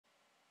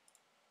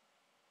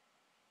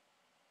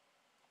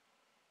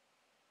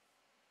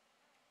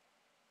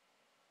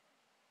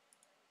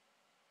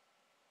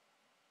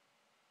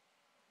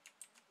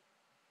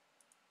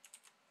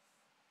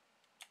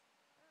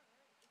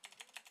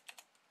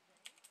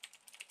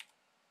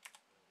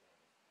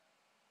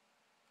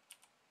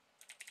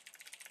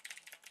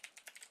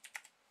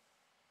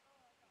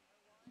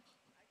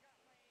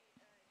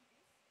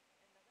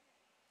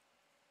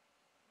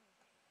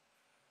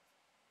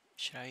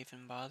Should I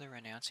even bother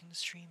announcing the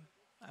stream?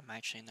 I'm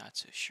actually not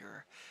so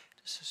sure.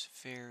 This is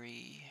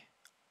very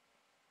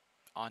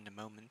on the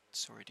moment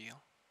sort of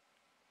deal.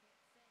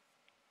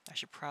 I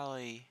should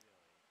probably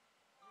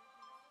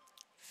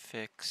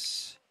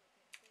fix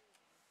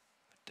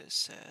what this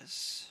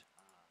says.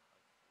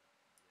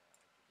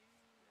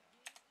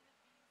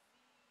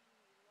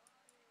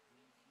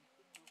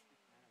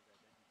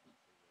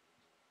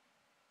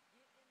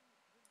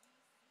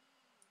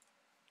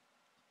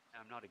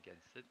 I'm not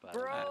against it, but I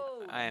don't know.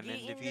 Bro, I am get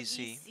in the in the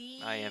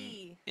VC. I am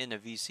VC. in a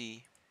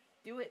VC.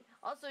 Do it.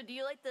 Also, do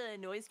you like the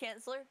noise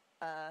canceller?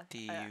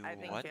 The I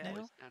think. what now?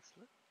 Voice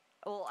canceller?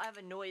 Well, I have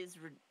a noise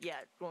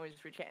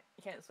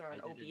canceller I on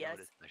didn't OBS.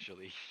 notice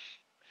actually.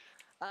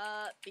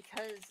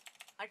 Because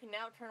I can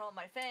now turn on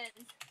my fans,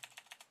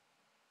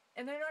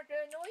 and they're not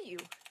gonna annoy you.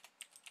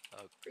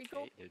 Pretty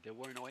cool. Okay, they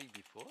were annoying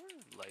before.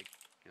 Like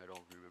I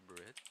don't remember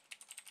it.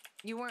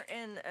 You weren't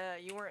in.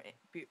 You weren't.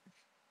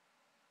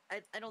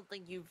 I don't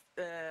think you've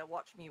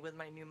watched me with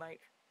my new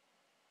mic.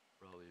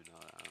 Probably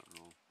not. I don't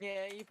know.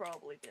 Yeah, you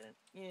probably didn't.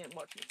 You didn't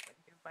watch me with my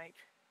new mic.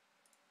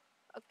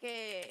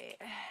 Okay.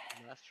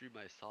 Last stream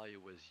I saw you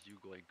was you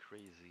going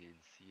crazy in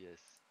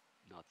CS,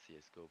 not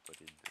CS:GO, but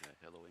in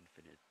Halo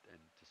Infinite and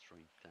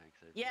destroying tanks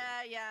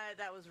everywhere. Yeah,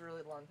 that was a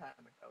really long time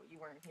ago. You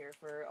weren't here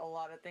for a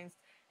lot of things.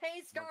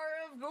 Hey,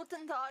 Starv,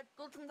 Guten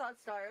Tag,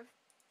 Starv.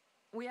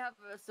 We have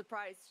a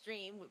surprise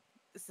stream,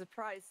 a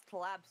surprise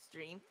collab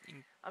stream.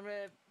 I'm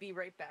gonna be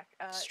right back.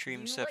 Do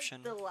you like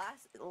Streamception. the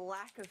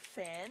lack of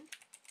fan?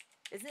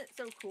 Isn't it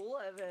so cool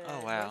of a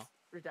Oh wow. noise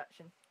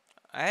reduction?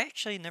 I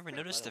actually never By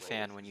noticed the the way,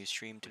 fan this when you is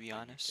stream, to with be my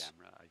new honest.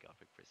 camera I got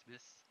for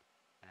Christmas.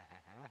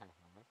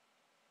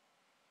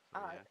 So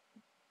Uh, yeah,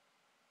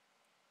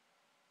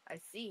 I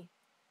see.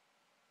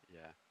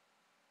 yeah.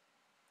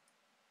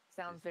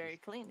 Sounds very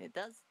clean. It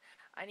does.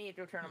 I need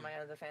to turn on my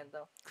other fan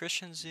though.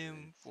 Christian Yeah,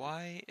 Zoom,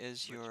 why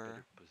is much better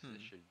your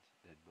positioned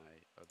than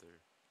my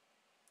other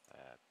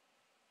uh,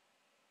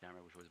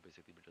 camera, which was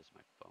basically just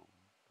my phone.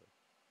 But,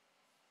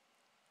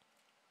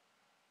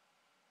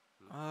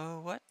 Oh,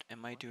 what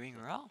am I why doing is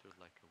a wrong? hunter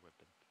like a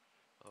weapon?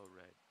 Oh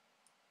right,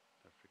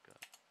 I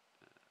forgot.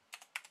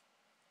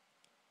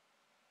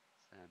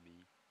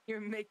 Sammy.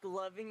 You're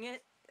McLoving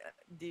it,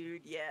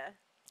 dude. Yeah.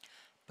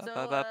 Ba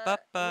ba So, ba ba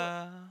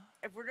ba.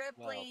 if we're gonna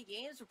play Well, any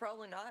games, we're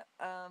probably not.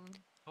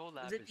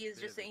 collab is Zippy a is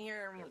bit just of a sitting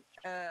here. And,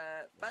 stretch.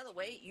 by the That's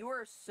way, true. you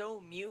are so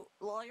mute,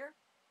 lawyer.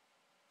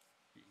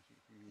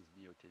 He's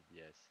muted,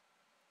 yes.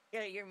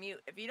 Yeah, you're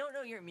mute. If you don't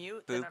know you're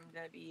mute, then Boop. I'm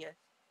gonna be.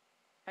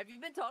 Have you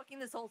been talking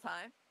this whole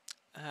time?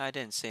 I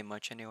didn't say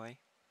much anyway.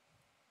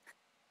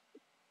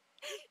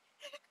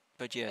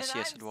 But And yes,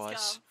 I'm it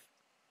was. stuffed.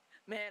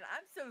 Man,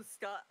 I'm so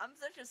stuffed. I'm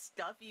such a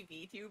stuffy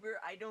VTuber.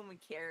 I don't even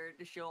care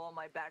to show all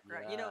my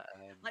background. You know,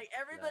 like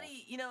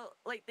everybody, you know,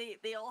 like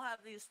they all have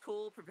these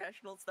cool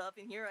professional stuff,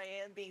 and here I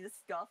am being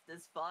stuffed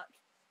as fuck.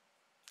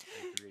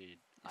 Agreed.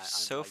 I'm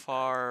So like that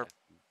far,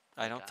 exactly.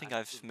 I Like don't think I'm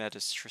I've still, met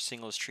a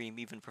single stream,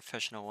 even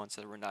professional ones,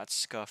 that were not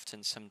scuffed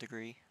in some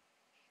degree.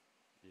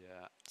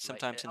 yeah.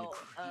 Like Sometimes in Oh,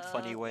 did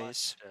funny you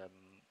ways. watch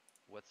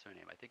what's her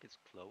name? I think it's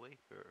Chloe,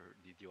 her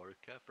the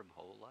Orca from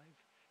Whole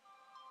Life.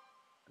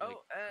 Like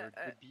oh, her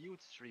debut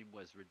stream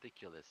was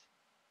ridiculous.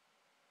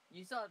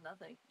 you saw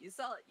nothing.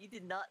 You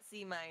did not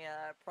see my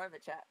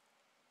private chat.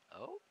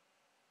 Oh,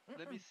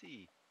 let me Mm-mm.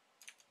 see.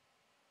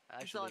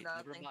 You saw Actually,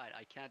 never nothing. mind.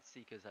 I can't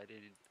see because I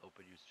didn't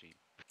open your stream.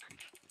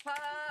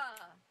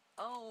 Ha!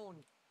 Oh,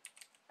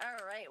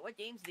 all right. What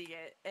games do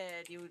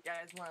you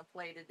guys want to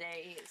play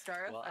today,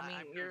 Starf? Well, I mean,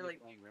 I'm you're currently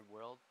like, playing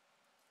RimWorld.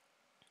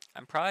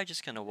 I'm probably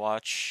just gonna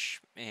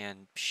watch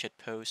and shit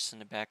post in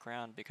the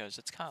background because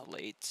it's kind of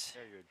late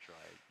Share your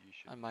drive. You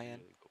should on my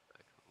end. really go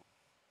back home.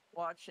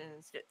 watch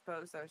and skip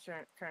post. I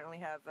currently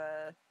have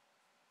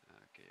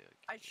Okay,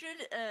 I okay.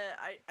 should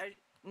I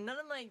none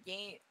of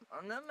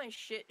my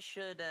shit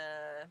should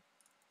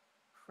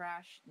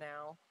crash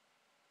now.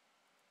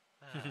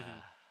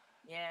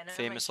 Yeah, none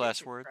of my Famous shit last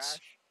should words.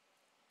 crash.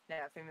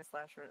 Yeah, famous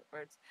slash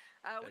words.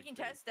 We can Agreed.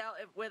 test out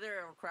whether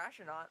it'll crash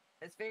or not.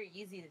 It's very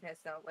easy to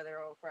test out whether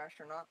it'll crash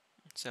or not.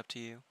 It's up to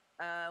you.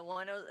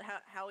 Want to know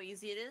how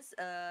easy it is?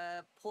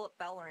 Pull up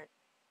Valorant.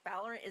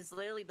 Valorant is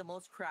literally the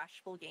most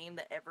crashable game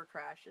that ever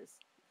crashes.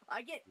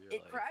 It Really.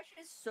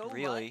 crashes so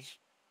Really? much.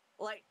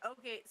 Like,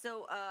 okay,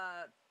 so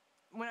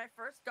when I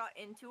first got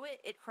into it,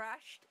 it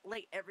crashed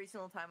like every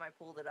single time I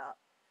pulled it up.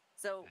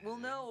 So we'll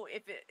know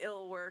if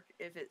it'll work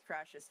if it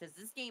crashes, because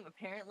this game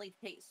apparently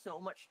takes so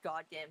much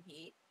goddamn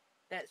heat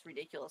that's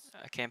ridiculous.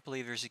 I can't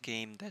believe there's a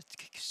game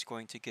that's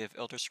going to give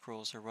Elder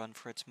Scrolls a run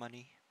for its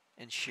money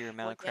and sheer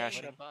amount of What game?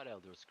 What crashing. about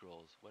Elder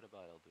Scrolls? What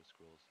about Elder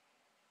Scrolls?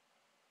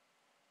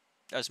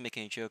 I was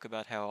making a joke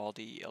about how all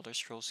the Elder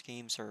Scrolls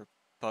games are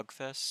bug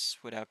fests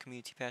without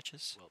community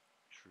patches. Well,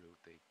 true,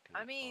 they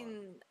kind of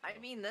are. I So,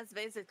 mean that's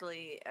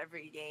basically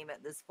every game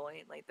at this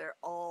point. Like they're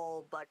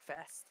all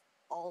bugfest,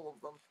 all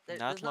of them. Not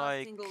There's not a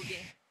like single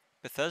game.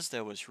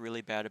 Bethesda was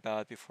really bad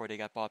about it before they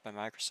got bought by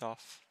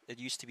Microsoft. It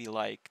used to be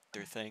like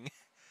their thing.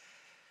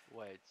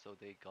 Wait, so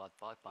they got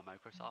bought by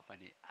Microsoft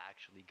and it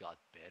actually got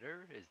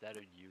better? Is that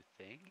a new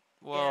thing?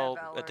 Yeah, Well,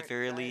 at the Valorant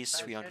very died least,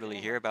 by we don't really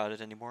schedule. hear about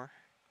it anymore.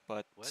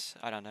 But What?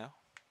 I don't know.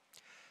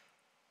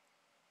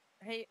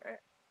 Hey,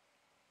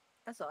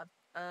 that's odd.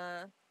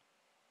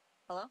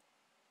 Hello?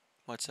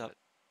 What's up? What?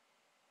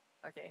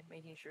 Okay,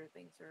 making sure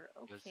things are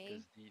okay.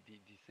 Because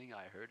the thing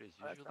I heard is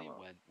Oh, that's usually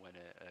normal. when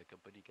a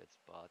company gets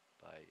bought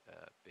by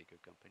a bigger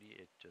company,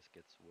 it just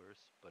gets worse.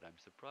 But I'm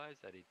surprised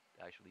that it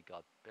actually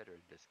got better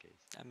in this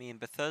case. I mean,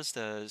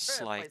 Bethesda's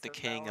We're gonna play like the some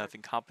king Valorant. of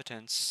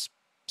incompetence,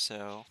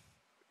 so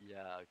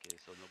Yeah, okay,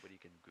 so nobody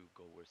can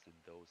go worse than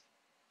those.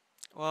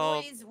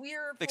 well, Boys,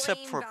 we're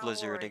except playing for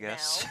Blizzard, I Valorant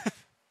guess. now.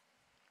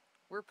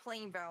 We're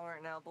playing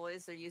Valorant now,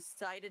 boys. Are you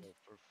excited? Oh,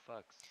 for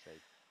fuck's sake,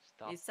 You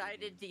stop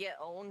excited digging. to get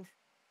owned?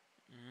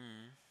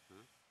 Mm.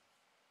 Huh?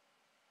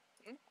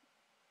 Hmm?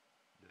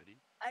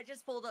 Nutty? I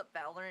just pulled up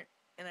Valorant,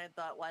 and I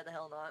thought, why the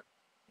hell not?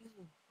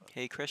 Fuck,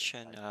 Hey you're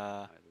Christian, typing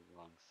on my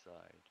wrong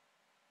side.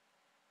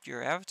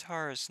 your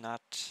avatar is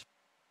not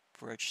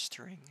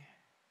registering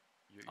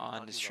You're on the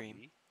talking about stream.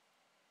 me?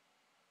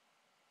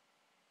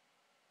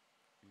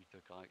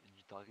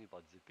 You talking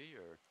about Zippy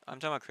or? I'm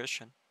talking about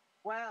Christian.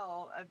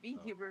 Wow, a Oh.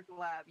 VTuber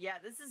collab. Yeah,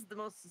 this is the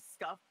most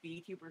scuffed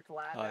VTuber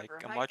collab Like, ever.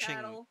 I'm Hi, watching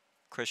Cattle.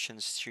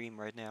 Christian's stream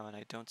right now, and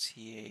I don't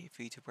see a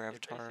VTuber Yeah,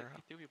 avatar.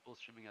 basically two people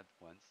streaming at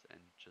once and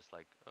just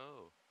like,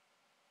 oh,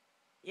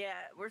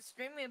 Yeah, we're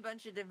streaming a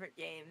bunch of different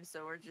games,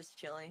 so we're just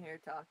chilling here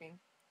talking.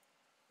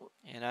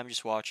 And I'm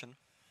just watching.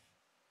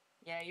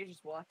 Yeah, you're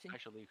just watching.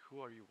 actually,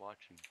 who are you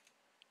watching?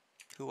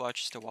 Who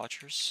watches the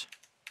Watchers?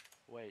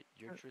 Wait,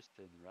 you're Uh,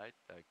 Tristan, right?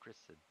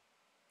 Kristen.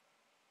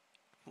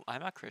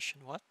 I'm not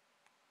Christian. What?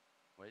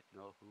 Wait,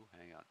 no, who?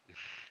 Hang on.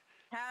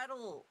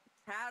 Cattle,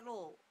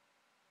 Cattle.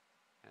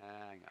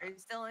 Hang Are on. you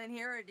still in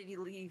here, or did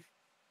you leave?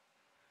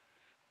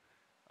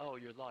 Oh,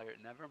 you're lawyer.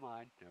 Never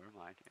mind. Never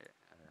mind.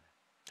 Never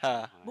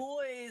Ha. mind.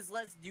 Boys,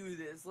 let's do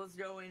this. Let's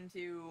go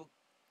into.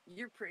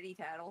 You're pretty,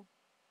 Tattle.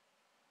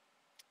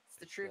 It's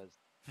the It truth.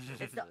 says.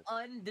 It It's the says.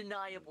 Never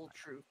undeniable mind.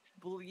 truth.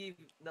 Believe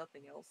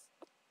nothing else.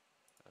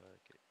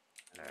 Okay.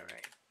 All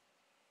right.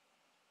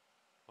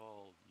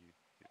 Paul, you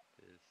do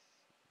this.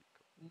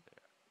 You go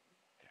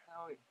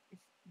there.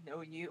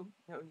 No, you.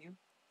 No, you.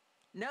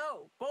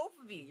 No, both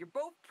of you. You're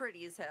both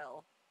pretty as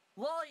hell.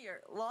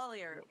 Lawyer,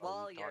 lawyer, Who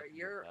are we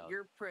lawyer. talking about?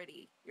 You're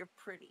pretty. You're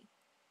pretty.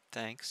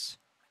 Thanks.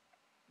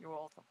 You're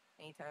welcome.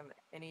 Anytime,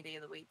 any day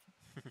of the week.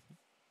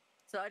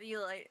 So how do you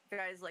like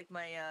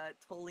my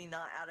totally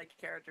not out of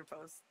character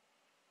post?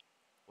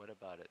 What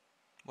about it?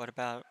 What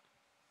about?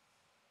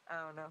 I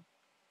don't know.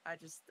 I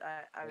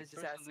Well, was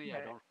just asking personally, I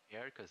about it. don't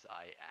care because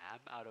I am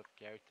out of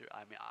character.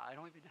 I mean, I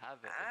don't even have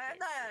a I'm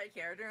not character. out of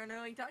character. I know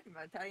what you're talking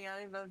about. Telling you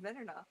I about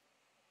better now.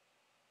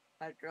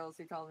 I had girls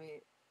who call me.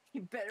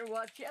 You better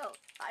watch out.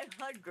 I've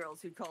had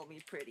girls who call me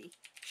pretty.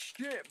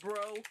 Shit,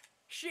 bro.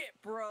 Shit,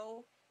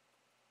 bro.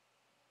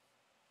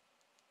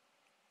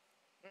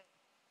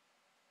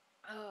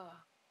 Oh.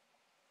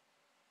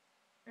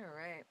 All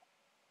right.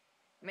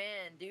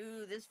 Man,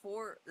 dude, this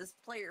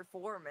player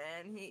 4,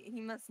 man,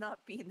 he must not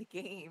be in the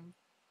game.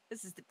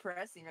 This is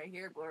depressing right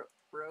here,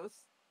 bros.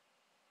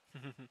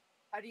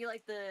 How do you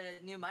like the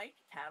new mic,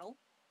 Cattle?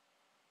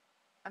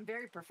 I'm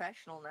very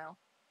professional now.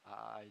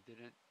 I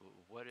didn't.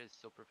 What is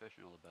so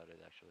professional about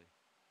it, actually?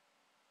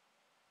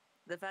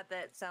 The fact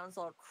that it sounds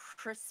all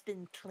crisp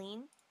and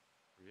clean.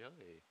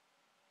 Really?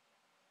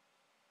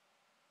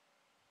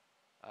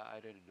 I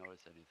didn't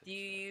notice anything. Do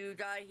you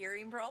got a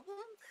hearing problem?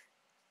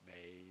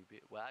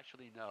 Maybe. Well,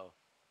 actually, no.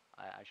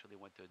 I actually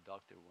went to a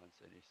doctor once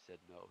and he said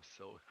no.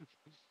 So,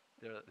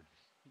 there.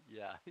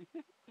 Yeah.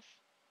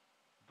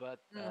 But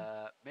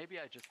Mm, maybe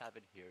I just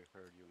haven't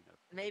heard you in a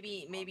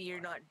freaking long maybe you're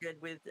while. not good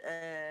with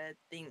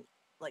thing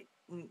like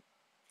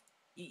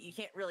you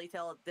can't really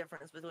tell the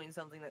difference between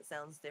something that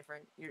sounds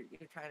different. You're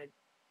kind of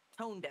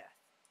tone deaf.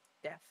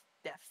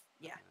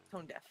 Yeah,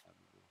 tone deaf. I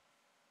don't know.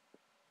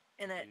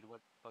 And that. You know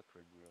what? Fuck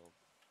Rimworld.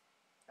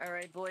 All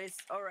right, boys.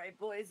 All right,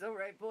 boys. All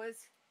right, boys.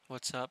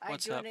 What's up? I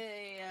What's up? joined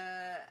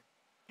a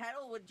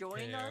Cattle would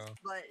join us, Heyo.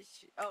 but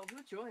oh,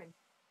 who joined?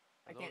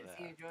 I Hello can't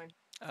see there. who joined.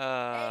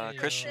 Hey,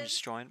 Christian Tristan.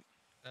 just joined.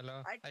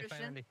 Hello. Hi, I Tristan.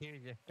 finally hear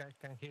you.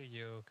 Can hear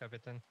you,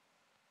 Captain.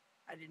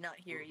 I did not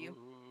hear you.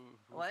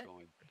 Who What?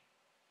 joined?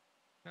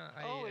 No,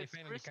 Oh, I it's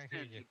finally can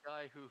hear Tristan, you. the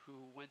guy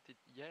who went to.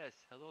 Yes,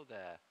 hello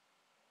there.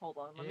 Hold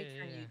on. Let me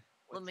turn Yeah. you. Let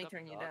What's me up,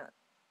 turn you dog? down.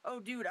 Oh,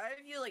 dude, I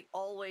have you like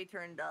all the way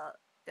turned up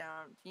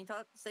down. Can you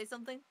talk? Say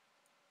something.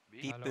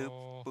 Me? Beep boop.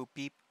 Hello. Boop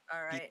beep. All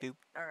Beep right. boop.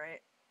 All right.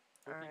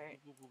 All Boop, beep, right.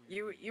 boop, boop, boop,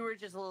 You boop, you boop. were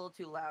just a little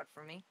too loud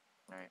for me.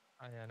 All right.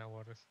 Yeah, no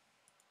worries.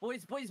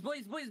 Boys,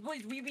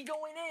 we be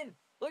going in.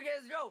 Look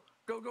at us go.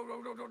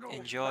 Go.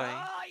 Enjoy.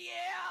 Oh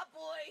yeah,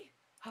 boy.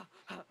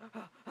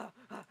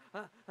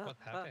 What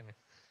happened?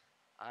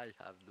 I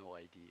have no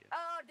idea.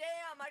 Oh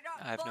damn, I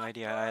got I have no fucked,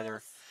 idea either.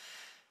 bros.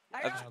 I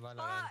I've- got Valorant.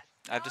 fucked.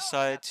 I've No,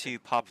 decided to Captain,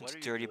 pop what into are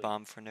you Dirty doing?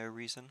 Bomb for no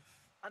reason.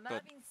 I'm but-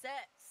 having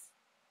sex.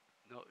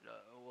 No,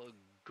 well,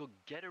 go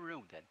get a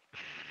room then.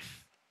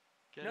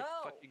 Get No.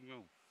 a fucking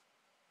room.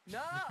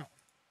 No.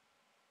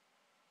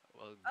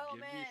 Well, Oh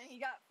give me. man, he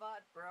got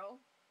fought, bro.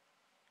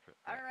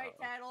 All right,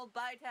 Uh-oh. Tattle.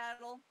 Bye,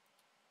 Tattle.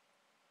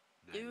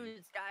 Nanny.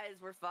 Dudes, guys,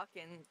 we're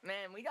fucking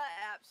man. We got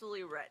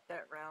absolutely wrecked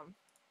that round.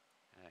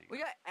 Hang We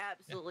on. got Yeah,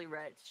 absolutely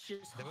wrecked.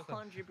 Just there was a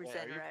 100% Wait,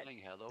 are you wrecked.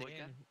 playing Hello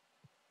again? game.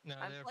 No,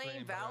 I'm they're playing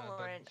playing Valorant,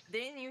 but Valorant.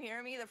 Didn't you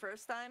hear me the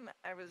first time?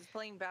 I was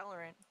playing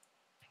Valorant.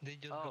 they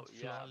just Oh got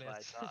yeah,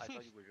 but flawless. I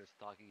thought you were just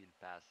talking in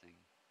passing,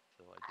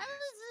 so I I didn't.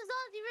 was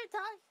not even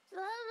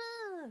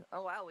talking.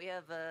 Oh wow, we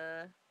have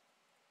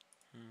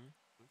Hmm.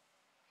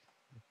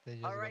 They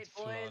All just got right, boys.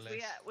 We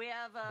flawless. have we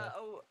have That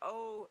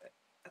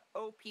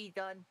OP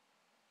done.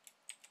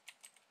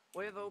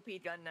 We have Mhm. OP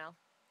done now.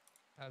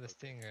 the Okay.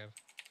 stinger.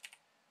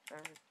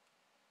 Alright.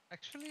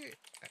 Actually,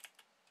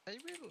 I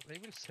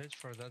will search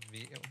for that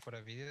video for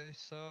a video I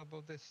saw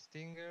about the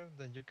stinger.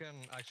 Then you can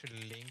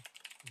actually link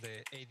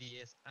the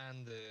ADS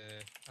and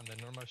the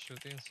normal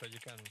shooting, so you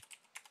can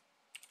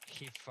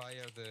hip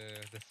fire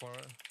the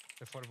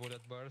four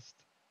bullet burst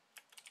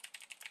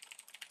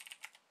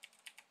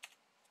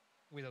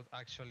without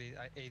actually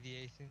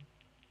ADAing.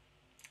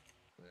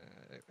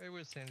 I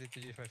will send it to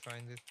you if I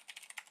find it.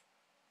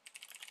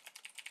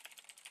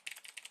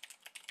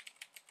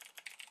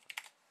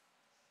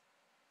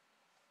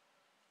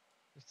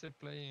 You still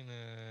playing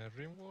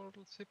RimWorld,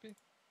 CP?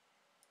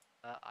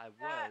 I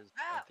was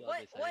until What?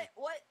 they said What? it.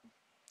 What?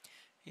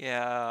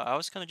 Yeah, I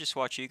was gonna just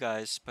watch you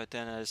guys, but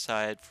then I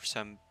decided for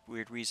some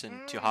weird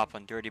reason to Mm, hop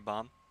on Dirty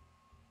Bomb.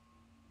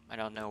 I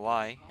don't know Dirty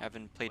why. I Bomb?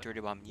 haven't played What? Dirty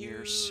Bomb in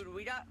years. dude,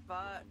 we got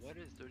fucked. What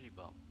is Dirty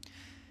Bomb?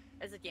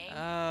 As a game?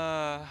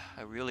 A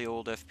really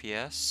old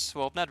FPS.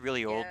 Well, not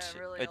really old, Yeah,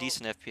 really a old.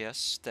 decent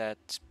FPS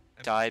that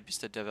Um, died because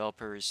the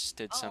developers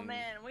did Oh some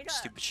man, we got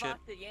stupid shit.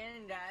 fucked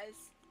again,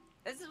 guys.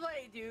 This is what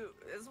I do.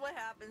 This is what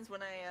happens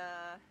when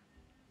I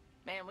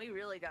Man, we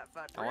really got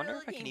fucked. I We're wonder if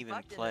really I can getting even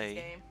fucked in this play.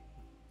 game.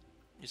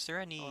 Is there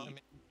I any? mean,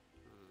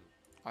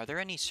 Hmm. Are there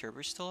any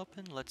servers still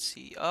open? Let's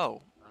see.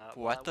 Oh, Well, I what the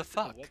went to the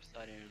fuck?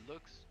 website and it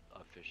looks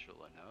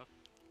official enough.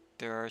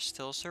 There are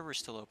still servers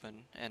still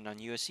open, and on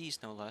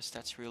USEs no less.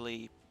 That's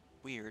really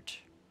weird.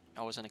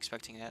 I wasn't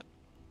expecting that.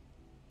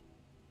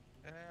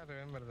 I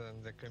remember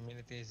the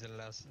community is the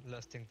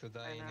last thing to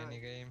die I in know. any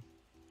game.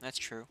 That's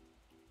true.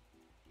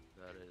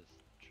 That is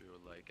true.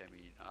 Like, I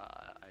mean, yeah,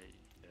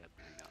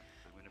 hang on.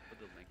 I'm gonna put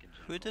the link in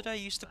Who did I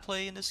general. used to Bam.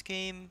 play in this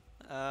game?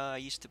 I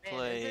used to Man,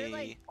 is there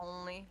like play.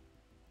 only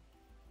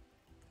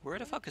Where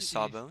the fuck is If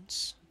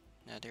Sawbones?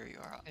 Nah, there you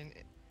are. and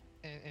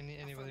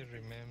anybody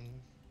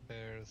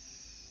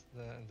remembers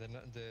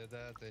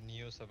the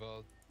news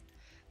about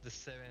the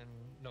 7,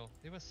 no,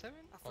 it was 7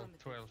 or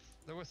 12.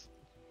 There was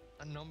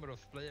a number of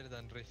players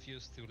that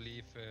refused to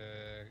leave,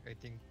 I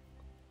think,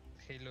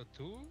 Halo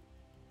 2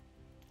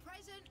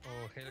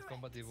 or Halo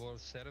Combat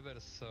Evolved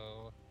servers,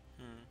 so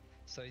Hmm.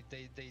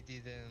 they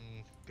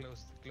didn't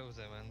close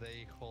them, and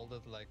they hold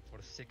it like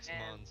for 6 Man.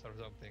 months or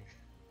something.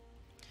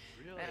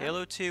 Really? Man,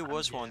 Halo 2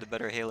 was one of Yeah. the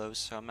better Halos,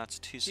 so I'm not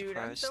too dude?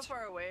 I'm so surprised.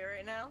 far away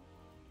right now.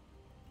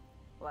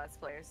 Last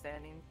player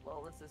standing.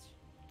 Well, this is.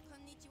 I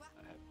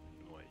have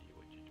no idea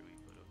what you're doing,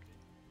 but okay.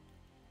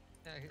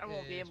 Yeah, I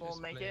won't be able to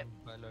just make it.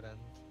 playing Valorant.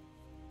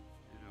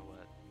 You know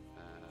what?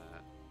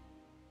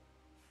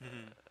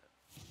 Mhm.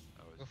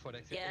 I was Go for gonna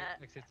exit, say- Yeah.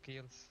 exit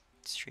kills.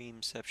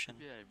 Streamception.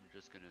 Maybe I'm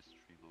just gonna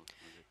stream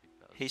Ultimate Epic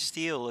Battle. Hey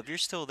Steel, if you're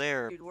still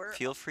there, Dude, we're.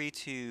 feel free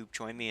to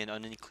join me in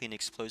Unclean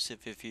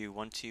Explosive if you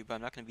want to, but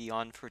I'm not going to be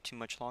on for too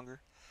much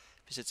longer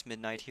because it's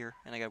midnight here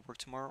and I got work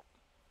tomorrow.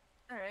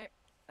 All right.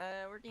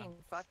 We're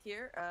getting fucked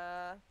here.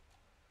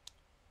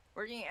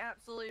 We're getting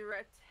absolutely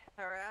wrecked.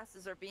 Our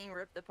asses are being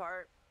ripped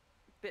apart,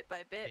 bit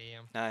by bit.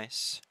 Damn.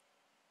 Nice.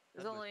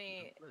 There's That must be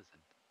only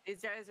unpleasant.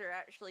 these guys are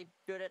actually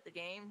good at the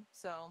game,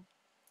 so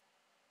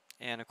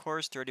And of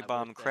course, Dirty I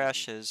Bomb was saying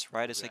crashes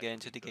right as I we're get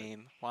into actually the good.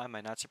 game. Why am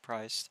I not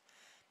surprised?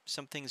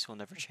 Some things will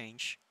never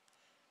change.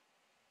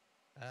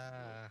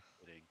 Ah,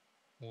 Kidding.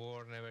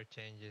 war never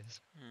changes.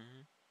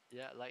 Hmm.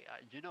 Yeah, like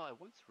I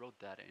once wrote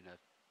that in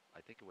I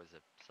think it was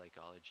a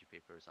psychology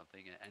paper or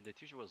something, and the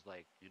teacher was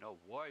like,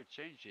 war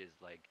changes,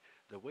 like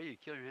the way you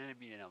kill your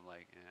enemy, and I'm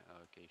like,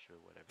 okay, sure,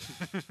 whatever.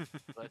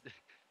 But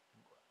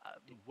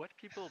what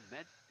people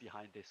meant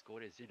behind this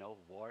quote is,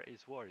 war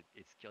is war.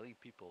 It's killing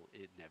people.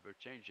 It never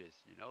changes,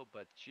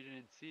 But she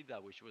didn't see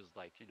that, which was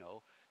like,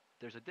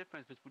 there's a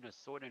difference between a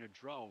sword and a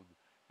drone.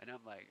 And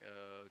I'm like,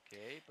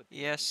 okay, but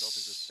the end result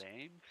is the Yes,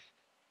 same.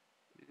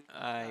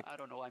 I I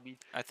don't know. I mean,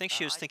 I think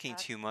she was I thinking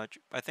passed. too much.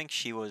 I think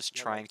she was Yeah,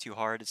 like trying too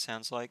hard, it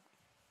sounds like.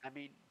 I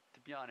mean, to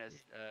be honest,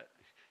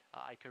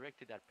 I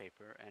corrected that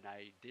paper and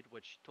I did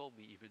what she told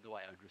me, even though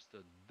I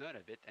understood none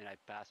of it, and I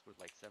passed with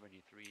like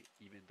 73,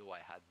 even though I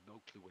had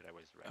no clue what I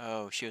was writing.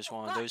 Oh, she was Oh,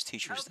 one of fuck! those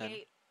teachers then.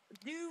 Okay,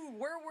 dude,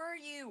 where were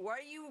you? Why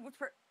are you?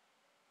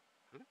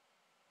 Huh?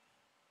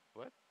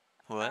 What?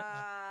 What?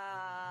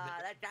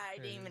 That guy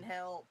didn't even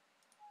help.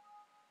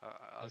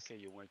 Okay,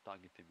 you weren't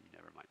talking to me.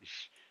 Never mind.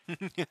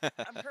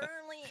 I'm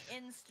currently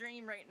in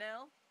stream right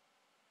now.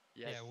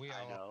 Yes, Yeah, we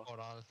I are know.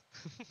 all.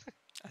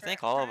 I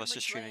think all of us Currently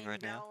are streaming playing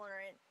right now.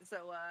 Valorant,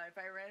 so if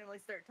I randomly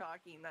start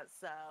talking, that's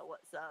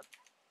what's up.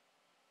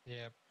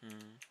 Yep.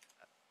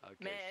 Hmm. Okay,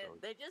 Man, so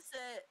they just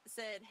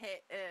said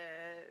hey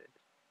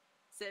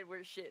said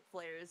we're shit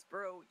players,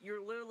 bro.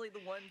 You're literally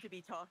the one to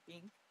be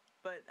talking.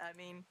 But I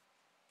mean,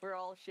 we're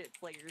all shit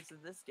players in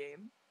this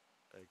game.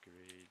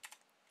 agreed.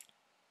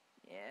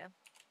 Yeah.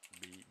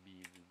 Me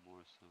even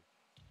more so.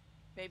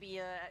 Maybe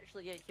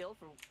actually get killed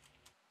for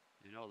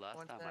You know, last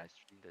once. time I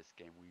streamed this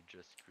game, we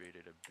just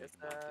created a big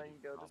Just mountain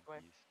you of go this way.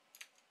 zombies.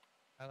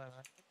 I don't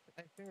know.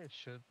 I think I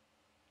should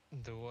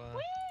do a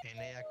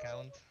NA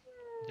account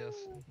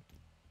just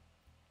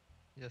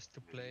just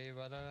to play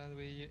Valorant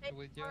Hey,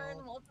 with Lauren,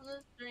 y'all. welcome to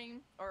the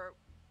stream, or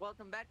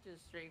welcome back to the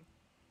stream.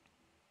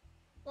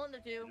 One to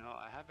You two. know,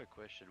 I have a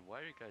question.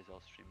 Why are you guys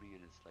all streaming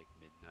and it's like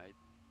midnight?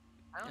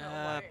 I don't know. Why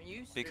Uh, aren't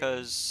you streaming?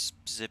 because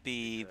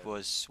Zippy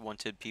Because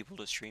wanted people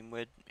to stream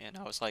with, and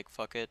I was like,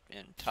 fuck it,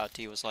 and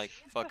Tati was like,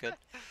 fuck it,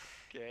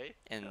 okay,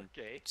 and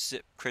okay.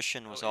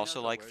 Christian was So in also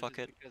other like, words, fuck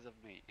it's it. because of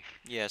me.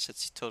 Yes,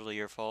 it's totally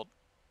your fault.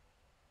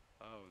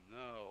 Oh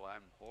no,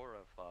 I'm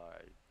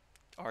horrified.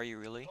 Are you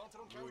really?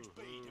 Woohoo.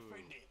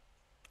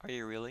 Are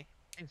you really?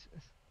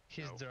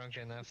 He's No. drunk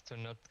enough to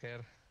not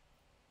care.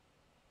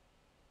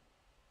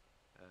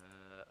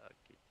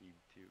 Okay, team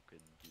 2 can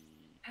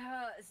be.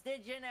 It's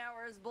Degen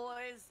hours,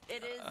 boys.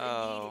 It is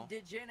Oh.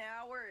 indeed Degen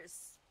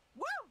hours.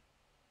 Woo!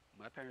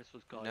 My parents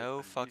would call No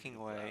it fucking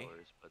unreasonable way.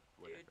 hours, but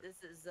whatever. Dude,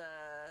 this is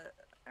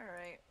all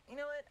right. You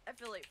know what? I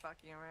feel like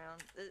fucking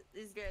around.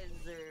 These guys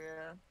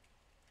are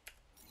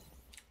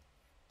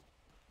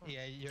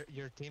Yeah,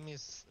 your team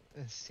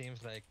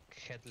seems like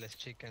headless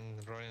chicken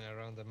running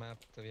around the map.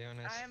 To be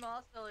honest. I'm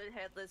also a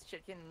headless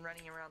chicken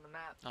running around the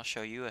map. I'll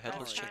show you a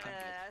headless yeah. chicken.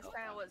 That's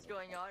kind of what's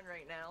going on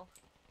right now.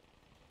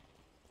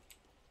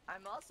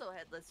 I'm also a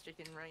headless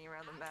chicken running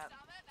around the map.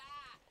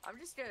 I'm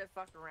just gonna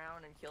fuck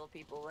around and kill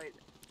people. Like,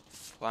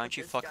 Why don't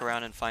you this fuck guy.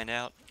 around and find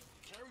out?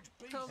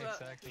 how about,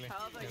 Exactly.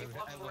 how about you Yeah,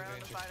 fuck I love around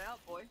and it. find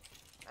out, boy?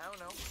 I don't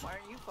know. Why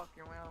aren't you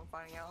fucking around and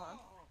finding out, huh?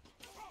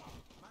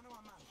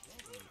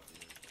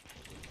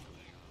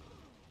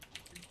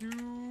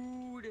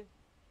 Dude.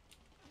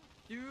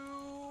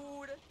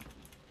 Dude.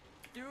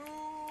 Dude.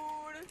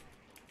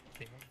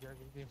 Think you're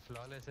getting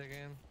flawless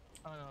again.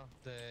 Oh no,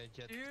 the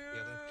jet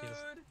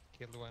Dude.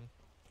 killed one.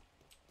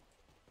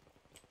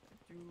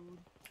 Dude.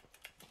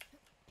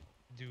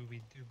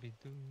 Doobie doobie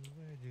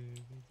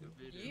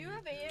doobie. Do you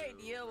have any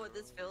idea what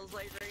this feels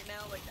like right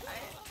now? Like,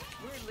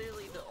 we're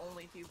literally the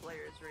only two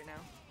players right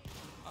now.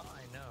 Oh,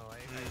 I know. I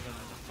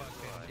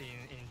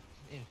fucking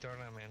in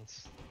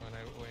tournaments when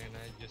I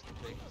used to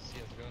play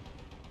CS:GO.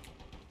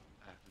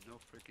 I have no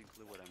freaking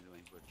clue what I'm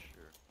doing, but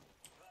sure.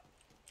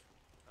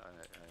 I don't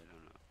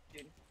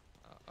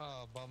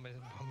know. Bomb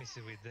is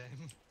with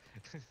them.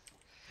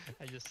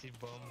 I just see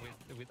bomb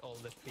with all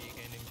the pig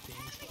enemy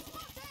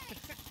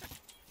things.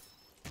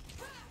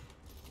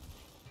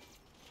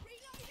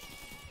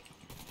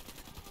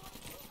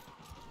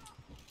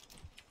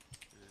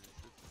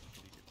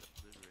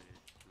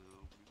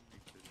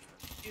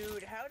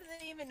 Dude, how did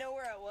they even know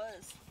where I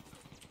was?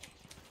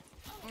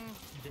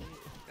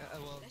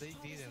 They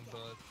didn't,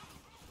 but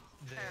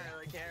I don't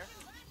really care.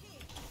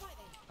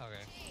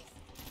 okay.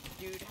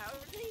 Dude, how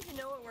did they even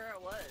know where I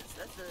was?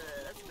 That's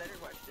a better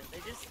question. They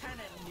just kind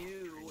of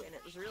knew, and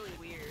it was really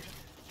weird.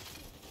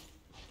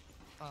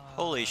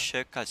 Holy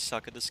shit, I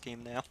suck at this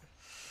game now.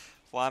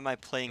 Why am I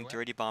playing what?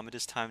 Dirty Bomb at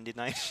this time of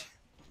night?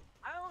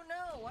 I don't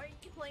know. Why are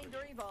you playing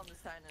Dirty Bomb this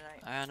time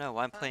tonight? I don't know,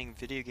 why I'm playing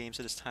video games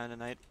at this time of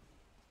night.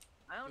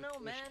 I don't know,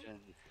 man.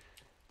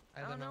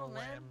 I don't know why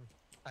man.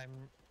 I'm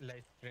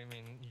live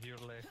streaming your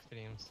live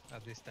streams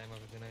at this time of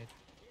the night.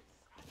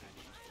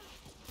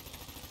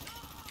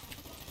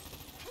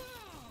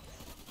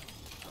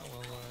 Oh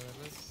well,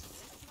 let's see.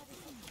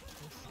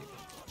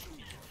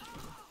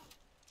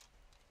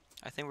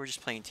 I think we're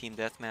just playing Team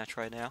Deathmatch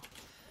right now.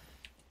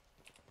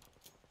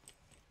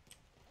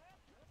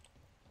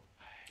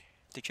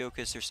 The joke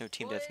is there's no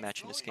Team Boys,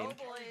 Deathmatch in this game.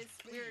 Oh boys,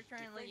 we're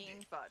currently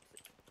getting fucked.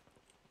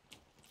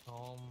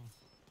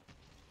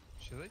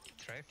 Should I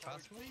try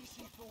fast mode?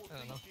 I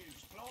don't know.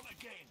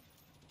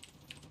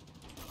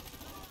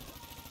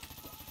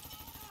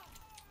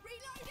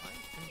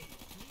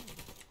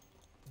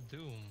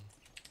 Doom.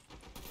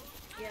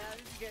 Yeah,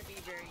 this is gonna be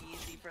very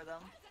easy for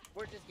them.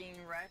 We're just getting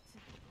wrecked.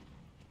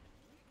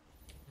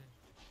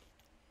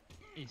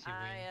 Easy win.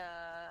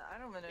 I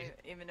don't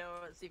even know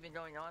what's even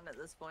going on at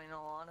this point, in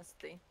all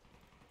honesty.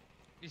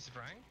 Is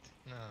ranked?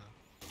 No.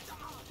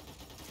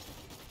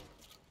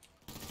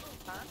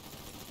 Huh?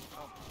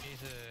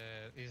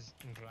 Is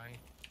ranked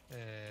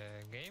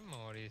game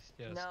or is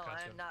just No,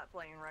 casual? I'm not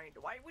playing right.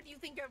 Why would you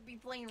think I would be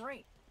playing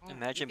right?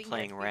 Imagine you think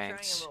playing I'd be trying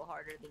ranks. a little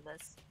harder than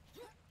this.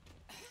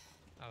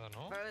 I don't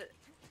know. But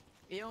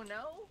you don't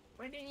know?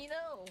 When didn't you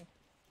know?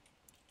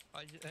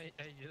 I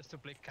used to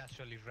play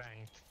casually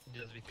ranked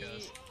just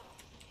because.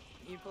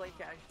 You play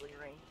casually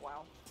ranked.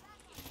 Wow.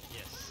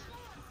 Yes.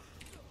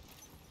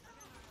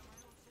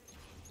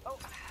 Oh.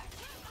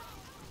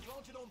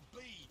 Planted on B,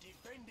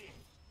 defending.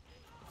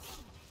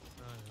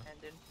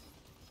 Ended.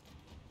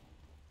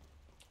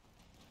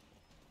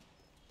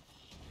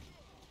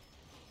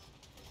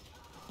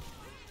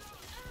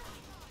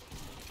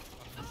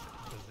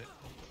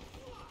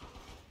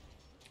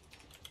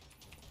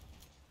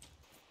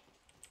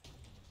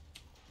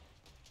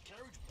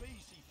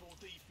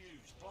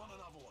 Plant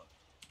another one.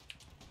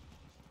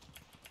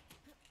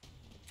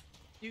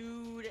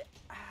 Dude,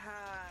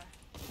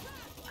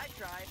 I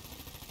tried.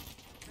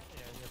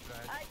 Yeah, you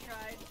tried. I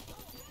tried.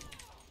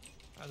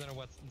 I don't know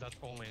what that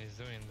omen is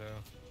doing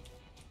though.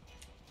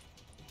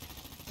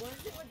 What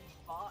is it with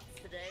bots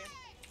today?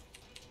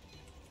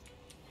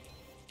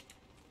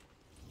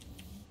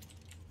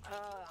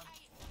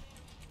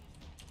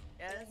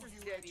 Yeah, this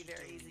is gonna be a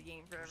very easy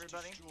game for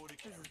everybody.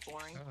 This is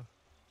boring. Oh.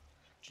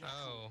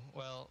 Oh,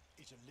 well,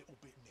 It's a little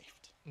bit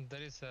miffed.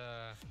 there is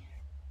a...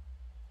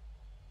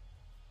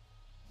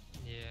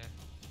 Yeah.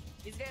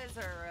 These guys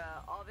are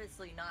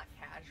obviously not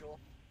casual.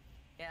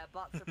 Yeah,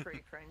 bots are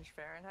pretty cringe,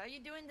 Farron. How you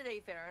doing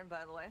today, Farron,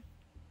 by the way?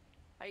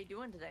 How you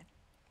doing today?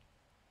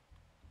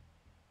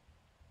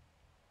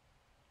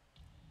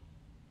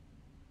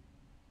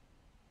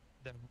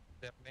 The,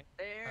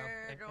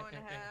 They're going to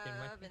in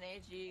my have an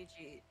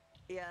AGG.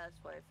 Yeah, that's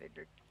what I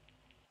figured.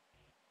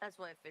 That's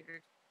what I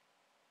figured.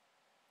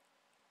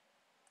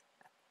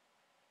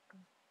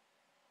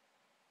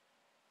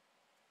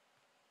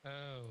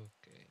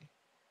 Okay.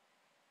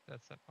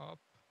 That's an up.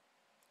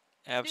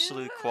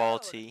 Absolute Dude!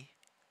 quality.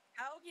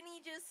 How can he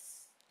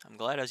just... I'm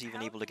glad I was even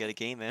How able to can get a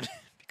game in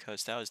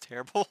because that was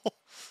terrible.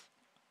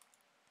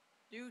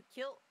 Dude,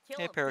 kill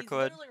Hey, him. Paraqued. He's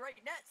literally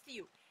right next to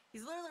you.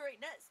 He's literally right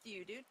next to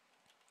you, dude.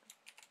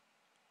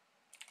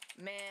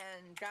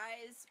 Man,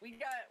 guys, we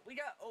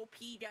got OP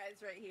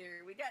guys right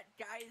here. We got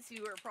guys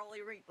who are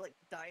probably ranked like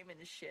diamond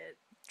shit.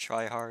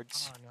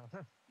 Tryhards. Oh no.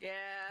 Yeah,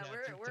 Yeah,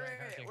 we're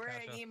we're a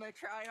casual. game of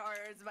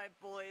tryhards, my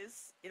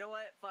boys. You know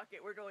what? Fuck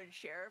it, we're going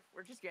sheriff.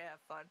 We're just gonna have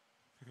fun.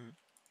 Mhm.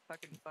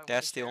 Fucking fun. with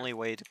That's the sheriff. only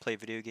way to play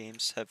video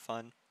games. Have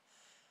fun.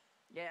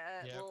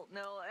 Yeah. Yep. Well,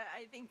 no,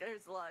 I think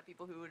there's a lot of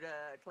people who would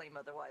claim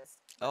otherwise.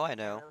 Oh, I Can't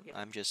know. really get-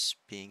 I'm just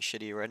being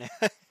shitty right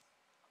now.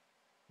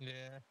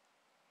 Yeah.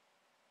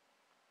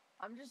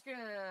 I'm just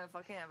gonna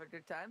fucking have a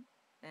good time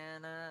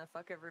and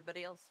fuck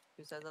everybody else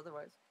who says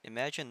otherwise.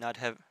 Imagine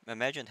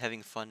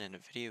having fun in a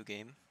video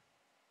game.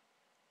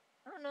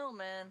 I don't know,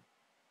 man.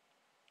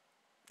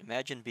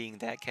 Imagine being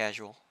that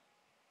casual.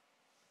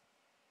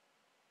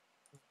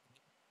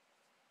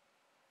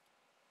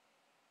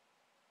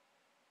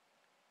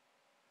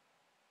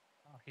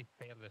 Oh, he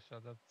failed the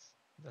shot.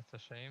 That's a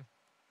shame.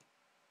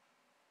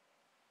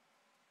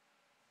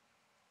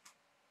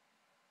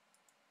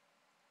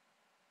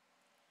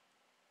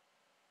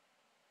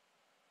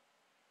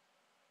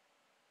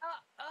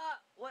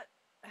 What?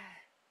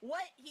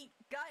 What? He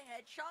got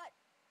a headshot?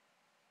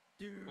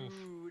 Dude.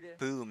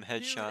 Boom, Dude,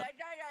 headshot. that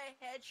guy got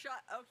a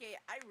headshot. Okay,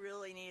 I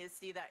really need to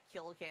see that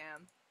kill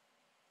cam.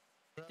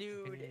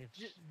 Dude,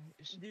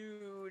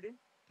 dude.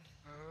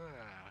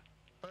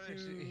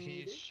 Probably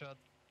he Dude. shot.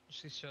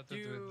 She shot it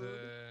Dude. with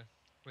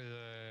the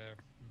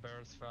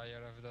burst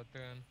fire of that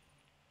gun.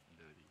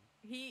 Nani?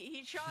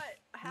 He shot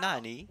how?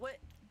 Nani? What?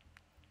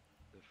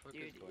 The fuck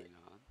Dude, is going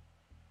on?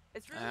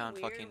 It's I really don't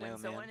weird fucking when know,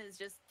 someone man. is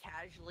just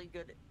casually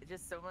good.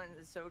 Just someone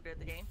is so good at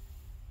the game.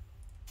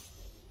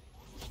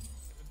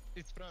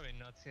 It's probably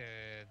not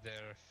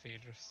their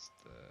first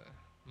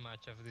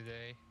match of the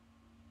day.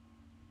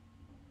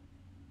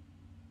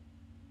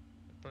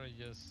 Probably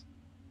just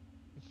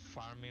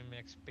farming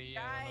XP. I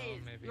Guys, don't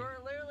know, maybe. you're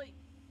literally.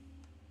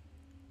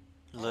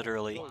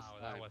 Literally. Wow,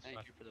 that was Thank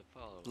fast. you for the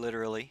follow.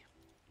 Literally.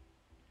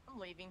 I'm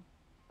leaving.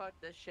 Fuck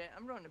this shit.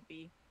 I'm going to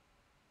B.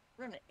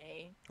 I'm going to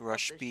A.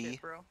 Rush Fuck this B.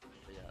 shit, bro.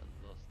 But yeah,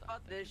 little stuff.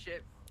 Fuck this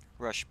shit.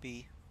 Rush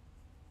B.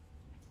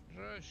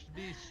 Rush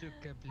this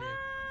sukkablet.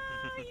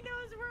 Ah, he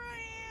knows where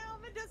I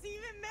am. It doesn't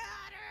even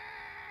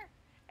matter.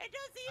 It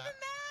doesn't even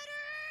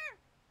matter.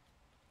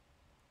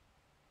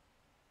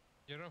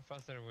 You run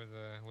faster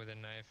with a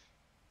knife.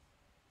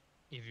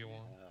 If you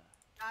want.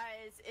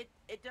 Guys,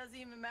 it doesn't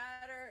even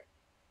matter.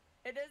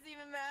 It doesn't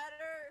even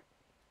matter.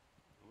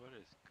 What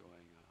is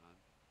going on?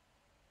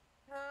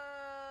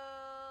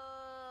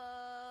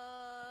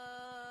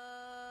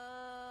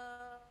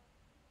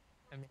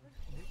 I mean,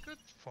 you could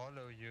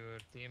follow your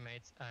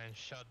teammates and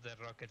shot the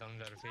rocket on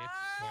their feet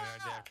when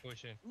they're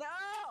pushing. No.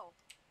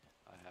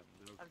 I have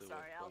no clue. I'm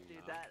sorry. I'll what's do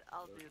going that. on.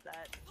 I'll do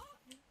that.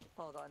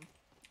 Hold on.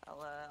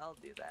 I'll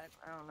do that.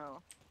 I don't know.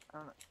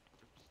 Oops,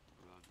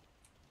 wrong.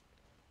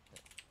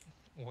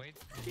 Wait,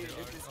 Dude, the-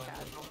 this is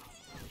casual.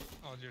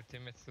 all your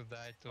teammates to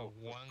die to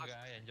one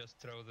guy and just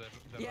throw the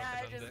Yeah,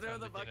 I rocket on just the, throw on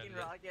the the fucking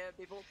general, rocket at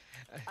people.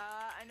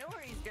 I know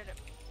where he's gonna.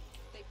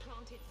 They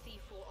planted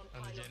C4 on on the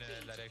pylon B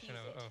general to direction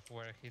defuse it. of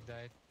where he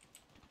died.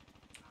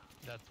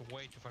 That's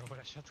way too far for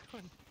a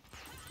shotgun.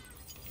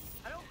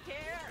 I don't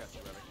care. Got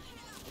you, Rabbit.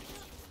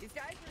 These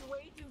guys are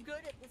way too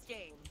good at this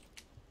game.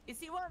 You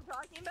see what I'm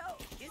talking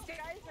about? These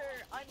guys are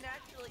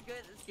unnaturally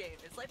good at this game.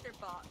 It's like they're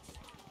bots.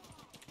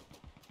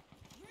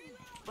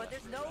 But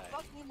there's no Right.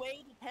 fucking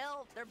way to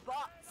tell they're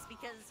bots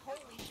because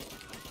holy shit.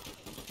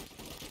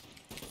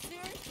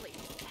 Seriously,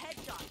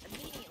 headshot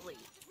immediately.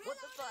 What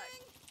the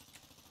fuck?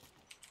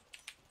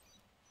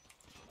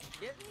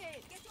 Give me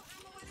a...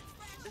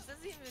 This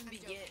doesn't even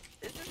begin.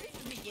 This doesn't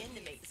even begin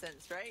to make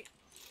sense, right?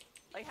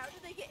 Like, how do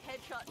they get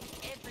headshots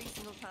every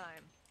single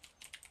time?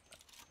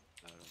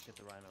 I don't know. Get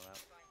the rhino out.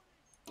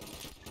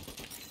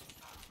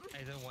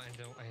 I don't want.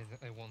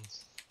 I won't.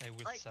 I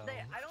will Like sound.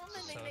 I don't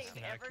think so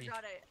they've ever snarky.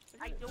 got a.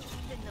 I don't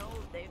even know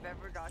if they've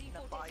ever gotten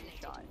a body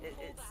shot.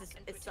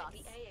 It's sus.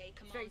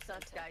 Very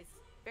sus, guys.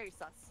 Very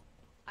sus.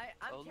 I'm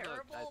Oh look,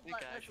 terrible, I think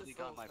but I this actually is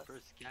got so my sus.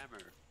 first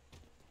scammer.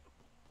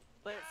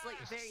 But it's like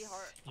very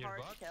Your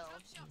hard bot? to tell.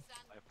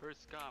 My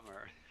first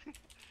scammer.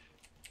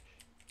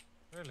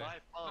 Really?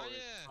 5 Oh followers,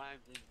 yeah.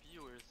 times and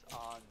viewers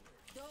on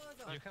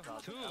You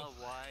have two.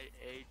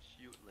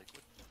 LYHU. Like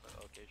what the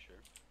fuck? Okay,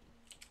 sure.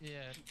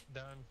 Yeah.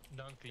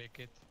 Don't click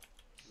it.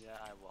 Yeah,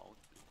 I won't.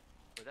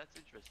 But that's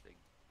interesting.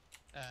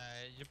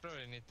 You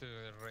probably need to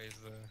erase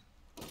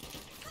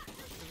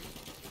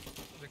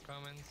the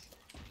comments.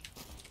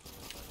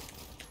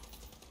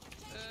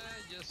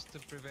 Just to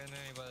prevent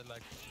anybody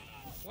like,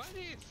 what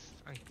if?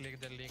 And click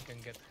the link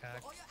and get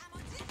hacked.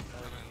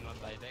 Not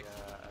direct.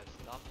 I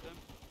stopped them.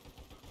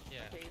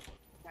 Yeah. Okay,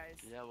 guys.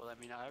 Yeah, well, I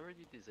mean, I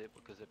already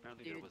disabled because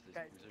apparently there Dude, was this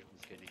guys. user who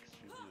was getting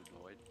extremely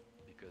annoyed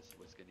because he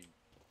was getting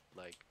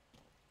like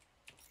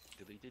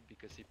deleted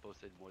because he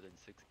posted more than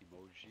 6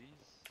 emojis.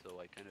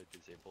 So I kind of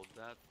disabled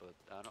that, but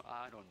I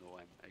don't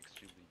know. I'm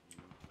extremely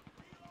new.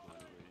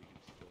 Moderating him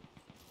still.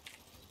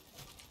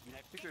 I mean,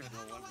 I figured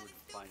no one would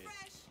find it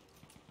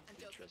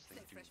interesting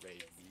to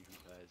raid me, who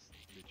has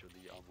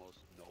literally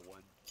almost no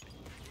one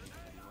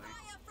anyway.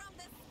 But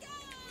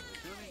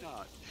really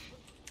not.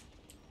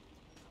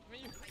 I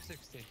mean, you're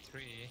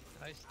 63.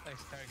 I start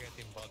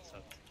getting bots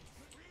at.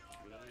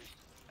 Really?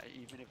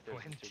 Even if there's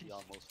 20. literally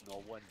almost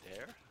no one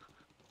there.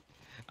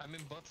 I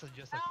mean, bots that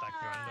just attack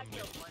I randomly.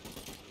 killed one.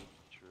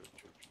 True.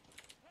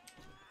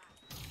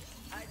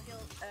 I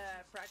killed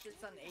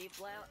practice on aim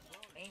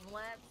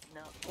labs.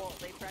 No, well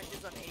they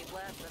practice on aim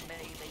labs. I'm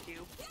betting they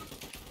do.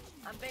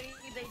 I'm betting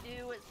they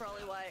do. It's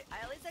probably why.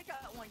 At least I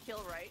got one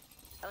kill right.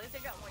 At least I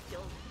got one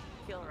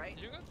kill right.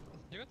 You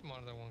got more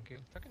than one kill.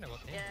 Talking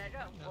about aim. Yeah, I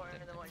got more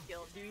than one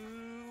kill.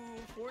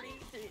 Dude,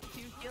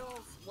 42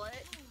 kills. What?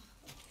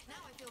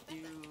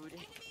 Dude.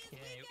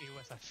 Yeah, it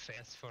was a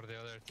fest for the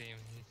other team.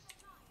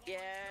 Yeah,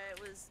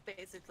 it was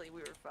basically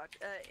we were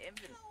fucked.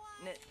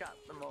 Infinite got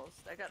the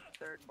most. I got the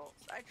third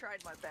most. I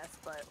tried my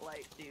best, but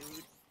like,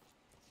 dude.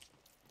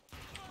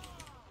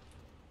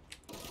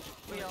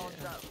 We all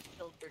got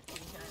killed 13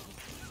 times.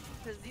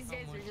 Because these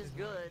guys are just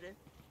good.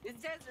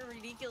 These guys are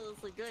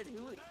ridiculously good.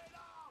 Who?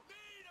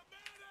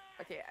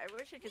 Okay, I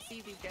wish I could see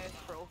these guys'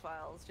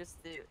 profiles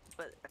just to,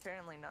 but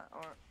apparently not.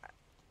 Or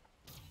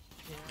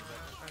Yeah,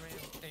 I mean,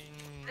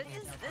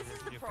 this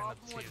is the you problem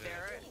cannot with see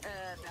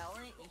that.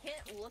 Valorant. You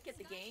can't look at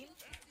the game,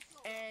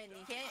 and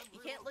you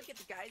can't look at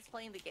the guys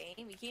playing the game.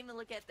 You can't even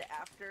look at the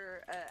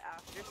after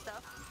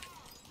stuff.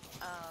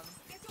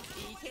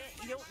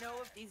 You don't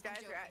know if these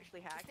guys are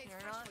actually hacking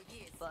or not.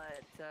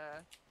 But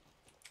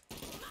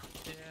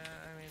Yeah,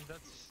 I mean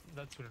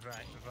that's with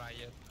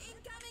Riot,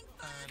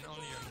 and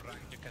only on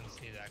rank you can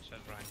see the actual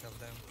rank of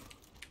them.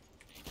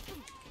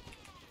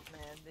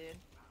 man, dude,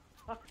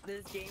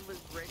 this game was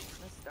rigged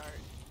from the start.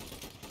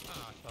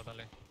 Ah,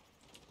 totally.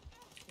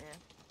 Yeah.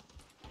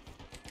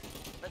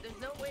 But there's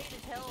no way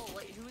to tell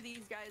like who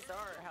these guys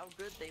are, how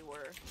good they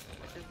were.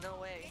 Like, there's no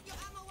way.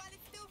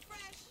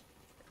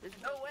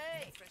 There's no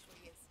way.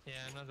 Yeah,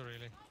 not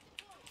really.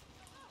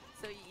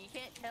 So you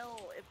can't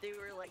tell if they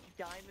were like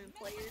diamond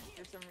players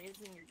for some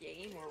reason in your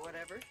game or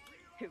whatever.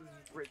 It was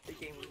rigged, the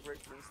game was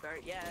rigged from the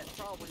start. Yeah, it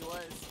probably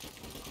was.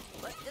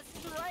 But this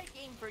is the right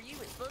game for you.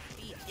 It's supposed to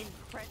be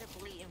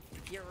incredibly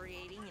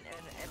infuriating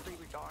in every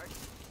regard.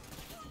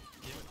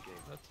 Yeah,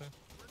 that's it.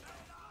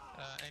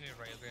 Any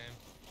Riot game.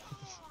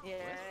 Yeah,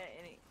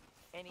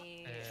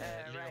 any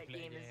League Riot of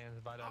game is. Legends,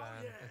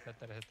 Valorant,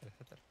 etc.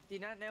 Do you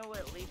not know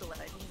what League of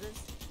Legends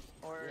is?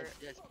 Or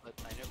Yes, but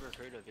I never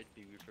heard of it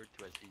being referred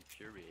to as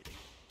infuriating.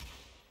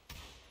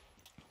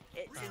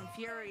 it's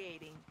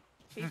infuriating.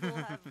 People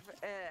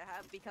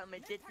have become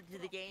addicted to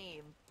the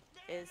game.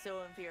 It's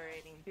so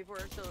infuriating. People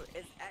are so.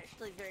 It's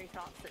actually very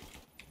toxic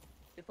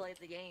to play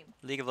the game.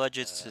 League of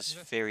Legends is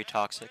very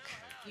toxic.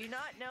 Do you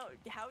not know?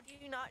 How do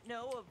you not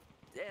know of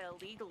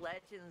League of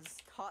Legends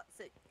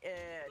toxic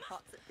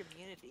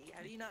community?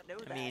 How do you not know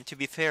that? I mean, to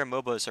be fair,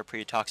 MOBAs are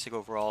pretty toxic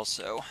overall,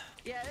 so...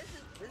 Yeah,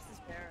 this is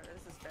fair.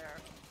 This is fair.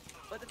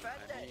 But the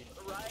fact that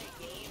Riot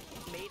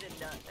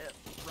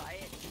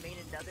made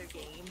another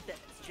game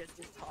that's just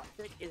as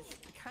toxic is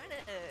kind of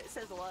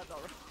says a lot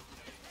about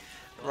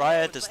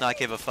Riot does not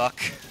give a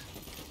fuck.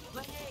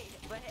 But hey,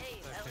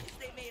 at least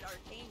they made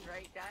Arcane,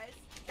 right, guys?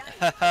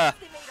 At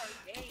least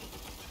they made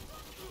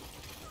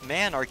Arcane.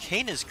 Man,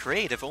 Arcane is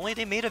great. If only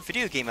they made a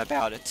video game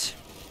about it.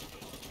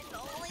 If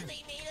only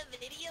they made a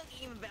video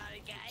game about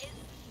it, guys.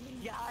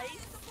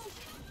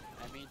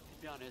 I mean,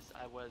 to be honest,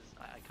 I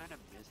kind of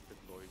missed the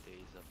glory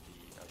days of the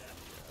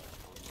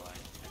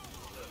online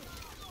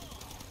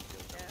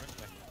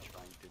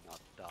trying to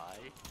not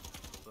die.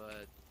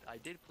 But I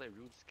did play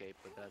RuneScape,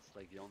 but that's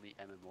like the only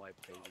MMO I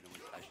played when it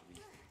was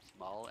actually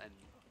small, and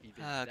even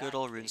Good that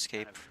old thing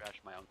RuneScape. kind of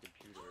crashed my own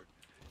computer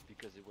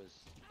because it was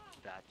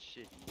that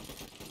shitty.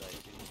 Like,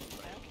 it was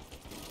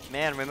like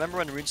Man, remember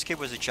when RuneScape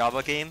was a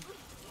Java game?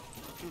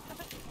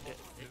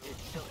 it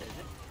still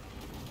isn't.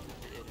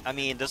 It is I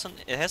mean, doesn't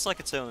it has like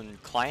its own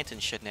client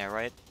and shit now,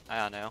 right? I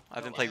don't know. I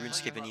haven't No, played I'm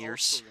talking RuneScape in about old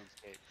years. school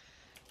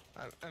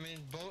RuneScape. I mean,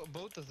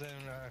 both of them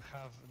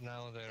have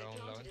now their They own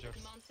planted at the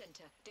launchers. command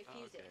center. Oh,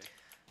 Defuse okay. it.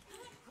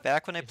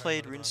 Back when I If I'm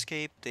played not wrong.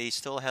 RuneScape, they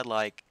still had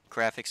like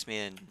graphics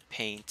made in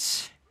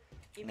Paint.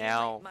 You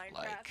Now, mean like Minecraft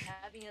like-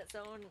 having its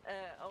own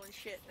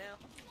shit now?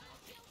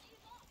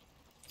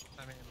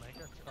 I mean,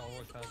 Minecraft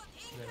always has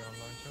their own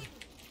launcher.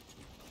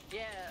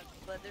 Yeah,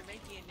 but they're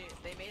making a new.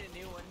 They made a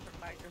new one from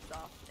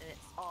Microsoft, and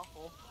it's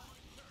awful.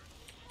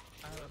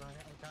 I don't know.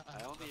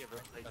 I only ever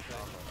played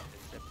Java,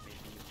 except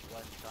maybe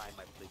one time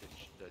I played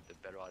the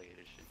Bedrock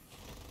edition.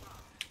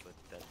 But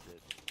that's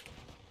it.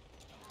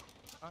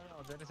 Oh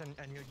no, there is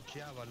a new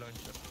Java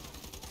launcher.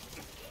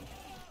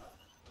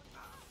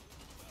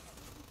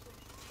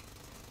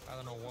 I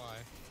don't know why,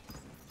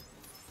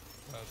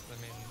 but I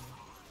mean,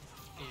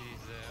 it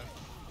is there.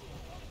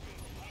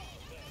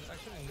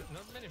 Actually,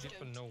 not many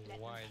people know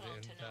why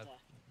that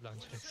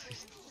launcher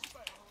exists.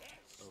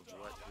 Oh,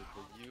 what?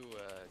 The new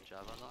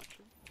Java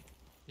launcher?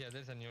 Yeah,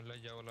 there's a new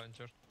Java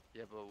launcher.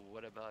 Yeah, but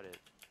what about it?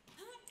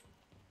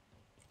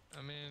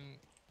 I mean,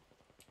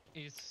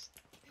 it's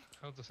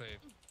how to say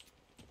it.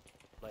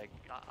 Like,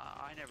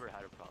 I never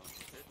had a problem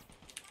with it.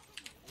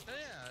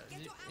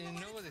 Yeah,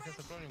 nobody has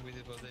a problem with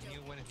it, but the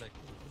new one is like,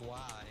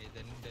 why?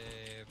 Then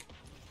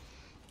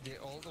the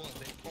old one,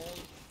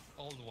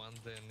 old one,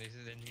 then this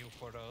is the new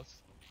for us.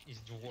 It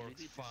You works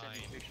need to send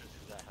me fine. pictures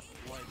because I have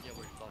no idea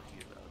what you're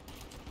talking about.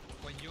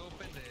 When you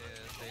open the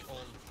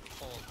old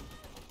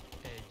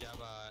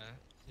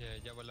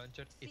Java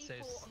launcher, it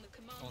says C4 on the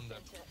command on the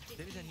center.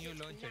 there is a new Defuse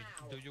it launcher.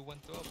 now. Do you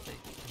want to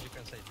update? And you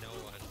can say no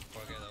and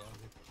forget about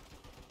it.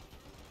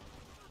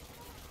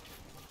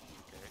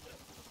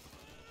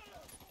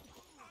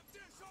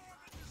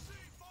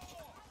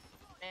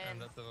 And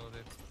And that's about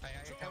it. I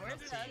have where's not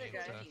the seen other it. guy?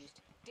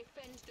 Defused.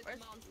 Defend the Where's-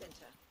 command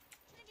center.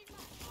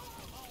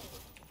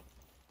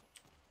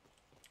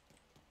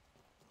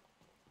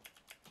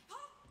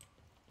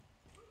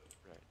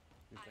 Right.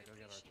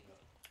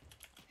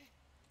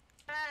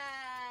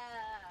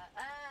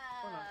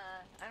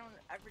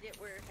 I forget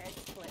where heads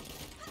split.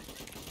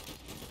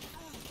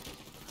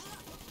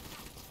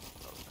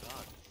 Oh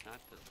god,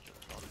 Santa's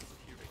just probably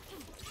hearing.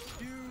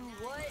 Dude,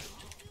 what?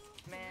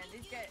 Man,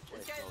 this guy's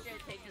gonna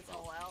take us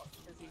all out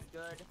because he's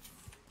good.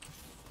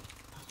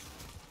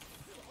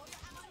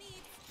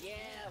 Yeah,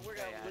 we're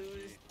gonna Okay,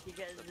 lose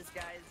because this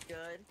guy is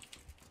good.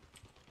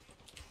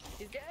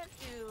 He's gonna have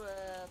to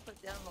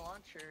put down the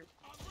launcher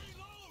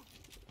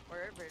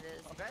wherever it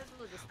is. You guys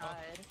will just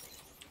hide.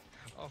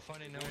 Oh,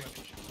 funny note.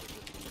 Okay.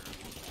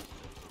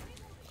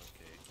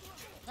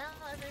 Now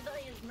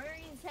everybody is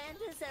murdering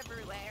Santas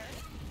everywhere.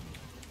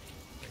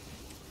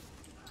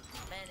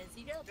 Man, is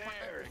he gonna plant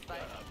this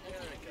bike? Does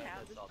this dude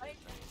have this bike?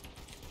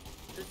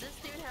 Does this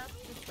dude have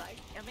this bike?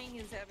 I mean,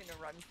 he's having to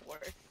run for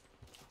it.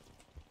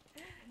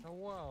 Oh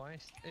wow, I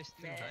still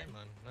Man.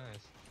 diamond.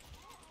 Nice.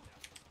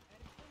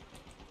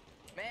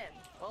 Man,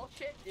 well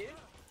shit, dude.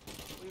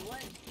 We won.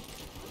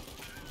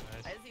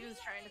 Nice. As he was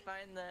trying to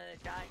find the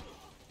guy.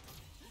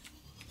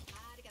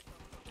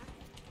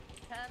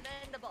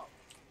 Commendable.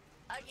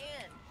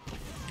 Again.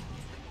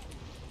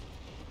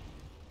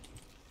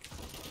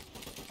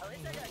 At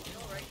least I got a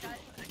kill, right guys?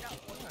 I got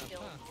one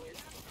kill, boys.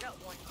 I got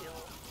one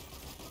kill.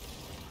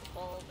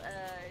 Well,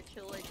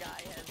 Chile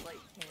guy has like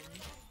 10.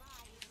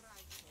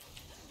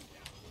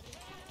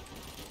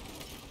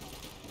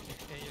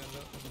 Hey, yo,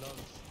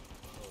 Lulz.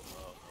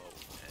 Oh,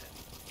 man.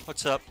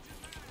 What's up?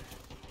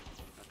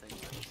 Nothing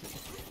much.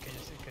 Can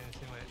you see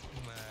my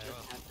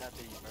Just Santa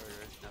being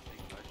murdered,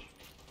 nothing much.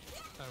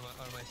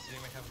 on my stream?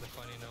 I have the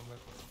funny number.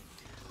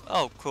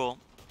 Oh, cool.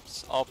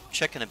 I'll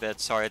check in a bit.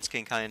 Sorry, it's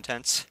getting kind of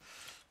intense.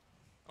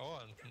 Oh,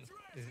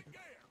 is it,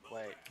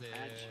 Wait, The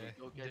Angie,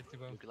 go get Jetty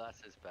Bomb. your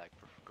glasses back,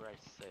 for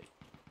Christ's sake.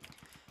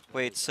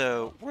 Wait,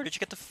 so where did you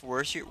get the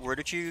where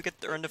did you get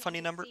earn the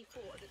funny number? C4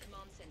 at the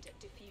command center.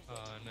 Defuse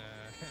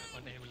it.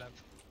 on AimLab,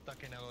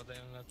 talking about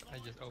AimLab, I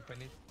just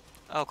open it.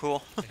 Oh,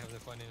 cool. I have the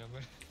funny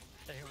number.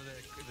 I have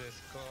the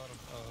score.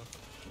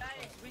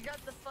 Guys, we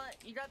got the fun.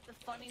 You got the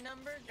funny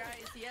number,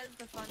 guys. He has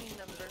the funny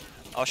number.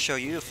 I'll show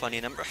you a funny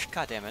number.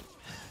 God damn it.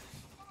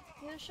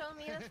 You show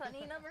me the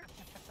funny number?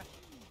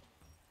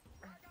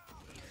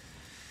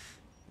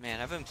 Man,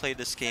 I haven't played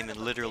this game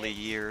in literally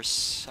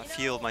years. I You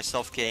feel know-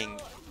 myself you getting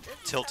know, this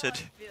is tilted.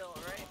 How I feel,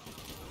 right?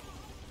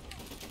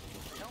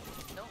 Nope,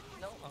 nope,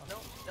 nope, Oh.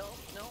 nope, nope,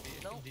 nope,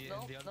 nope, The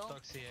nope, nope.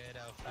 untoxicated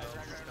of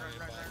Lulz is coming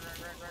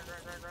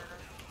back.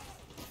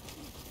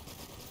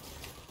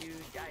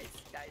 Dude, guys,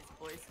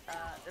 boys,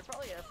 they're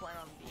probably gonna plan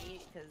on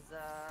B because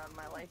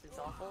my life is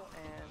awful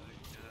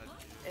and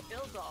it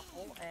feels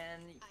awful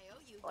and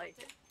like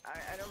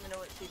I don't even know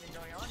what's even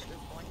going on at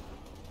this point.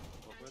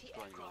 What's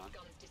going on? Anti-aircraft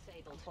guns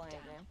disabled. I'm playing,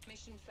 Damn. man.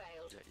 Mission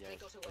failed. Yeah, They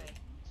it's got away.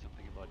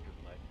 something about your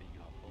life being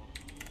awful.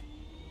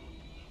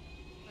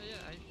 Oh, yeah,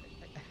 I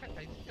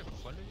think I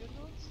follow you,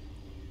 Lulz.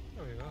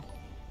 There we go.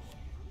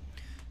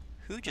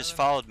 Who just don't-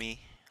 followed me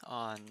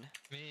on?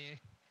 Me.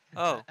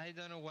 Oh. I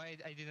don't know why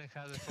I didn't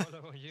have the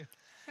follow on you.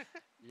 Yeah,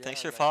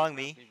 Thanks for like, following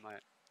you me. might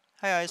be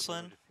Hi, Some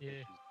Iceland. Yeah.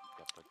 notifications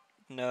got put.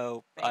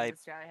 No, I think I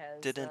this guy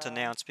has. didn't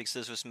announce because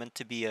this was meant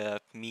to be a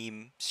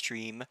meme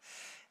stream,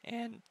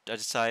 and I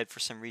decided for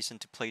some reason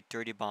to play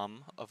Dirty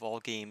Bomb of all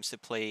games to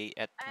play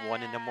at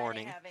 1 in the I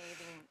morning. didn't have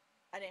anything.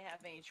 I didn't have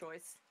any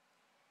choice.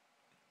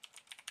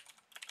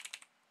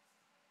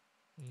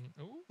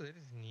 Oh, there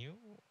is new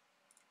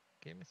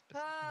game specific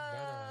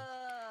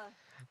Valorant.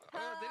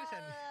 Oh, there is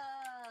an.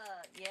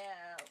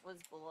 Yeah, it was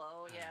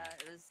below. Yeah,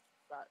 it was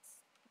nuts.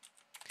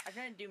 I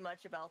couldn't do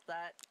much about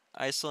that.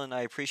 Iceland,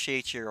 I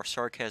appreciate your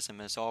sarcasm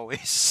as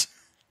always.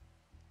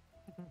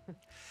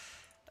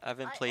 I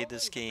haven't I played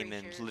this always game in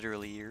appreciate-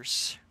 literally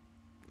years.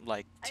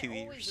 Like I 2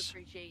 always years.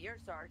 appreciate your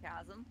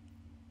sarcasm.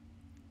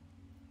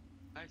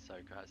 My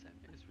sarcasm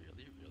is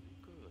really, really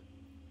good.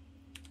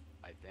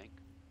 I think.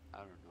 I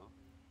don't know.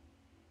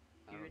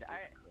 I don't Dude,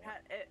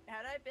 think,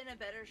 had I been a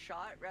better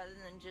shot rather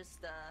than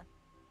just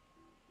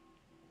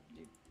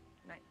dude,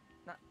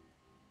 not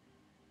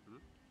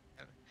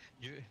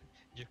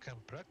You can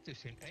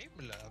practice in aim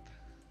lab.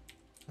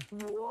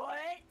 what?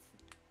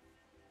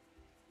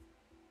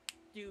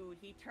 Dude,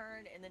 he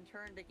turned and then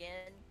turned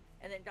again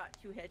and then got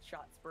 2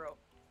 headshots, bro.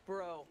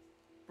 Bro.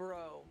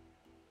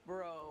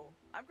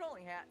 I'm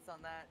calling hats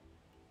on that.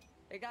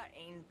 They got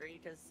angry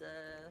because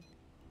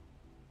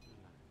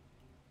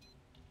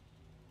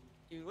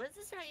dude, what is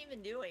this guy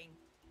even doing?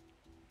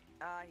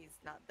 Ah, he's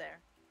not there.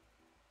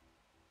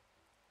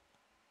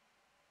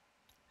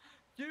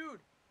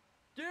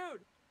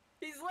 Dude,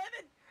 he's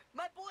living.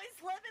 My boy's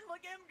living.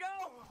 Look at him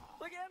go.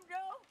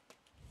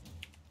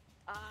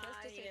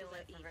 First He didn't disable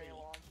live their for very EV.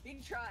 long. He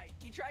tried.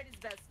 He tried his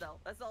best though.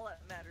 That's all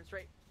that matters,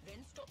 right?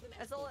 Then stop them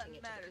That's all that exporting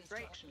it to the matters,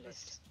 right? construction The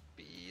list.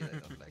 speed, I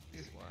don't like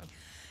this one.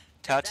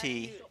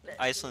 Tati,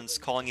 That- Iceland's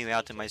calling you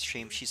out in my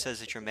stream. She says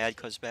that you're mad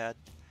 'cause bad.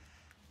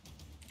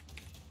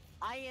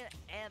 I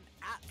am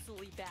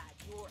absolutely bad.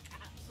 You're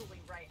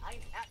absolutely right.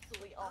 I'm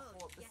absolutely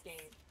awful at this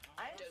game.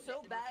 I am Don't so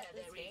let them bad at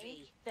repair this their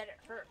game EV. that it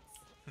hurts.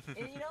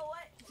 And you know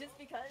what? Just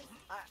because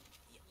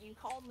you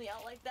called me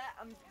out like that,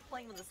 I'm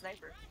playing with a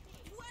sniper.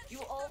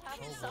 You all have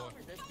to Oh, suffer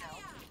boy. this now.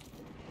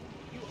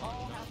 You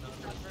all have to Not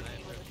the suffer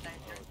me with a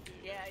sniper. sniper. Oh,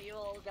 dude. Yeah, you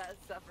all gotta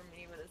suffer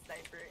me with a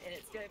sniper, and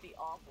it's gonna be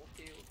awful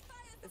too.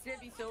 It's gonna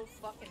be so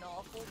fucking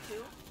awful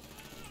too.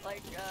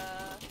 Like,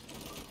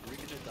 We're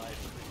gonna die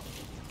for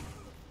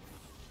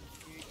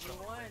you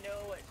wanna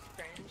know what's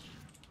cringe?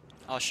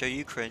 I'll show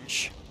you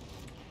cringe.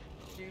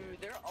 Dude,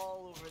 they're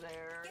all over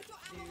there.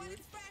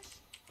 Dude,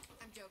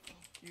 I'm joking.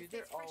 dude,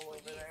 they're all over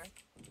there.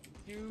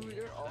 Dude,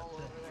 they're all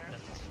over there.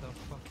 That's so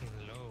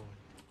fucking low.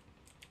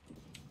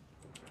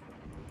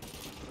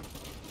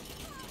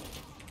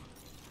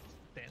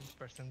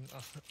 10%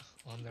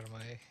 under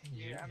my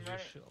Yeah, I'm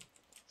running. usual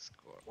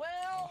score.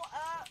 Well,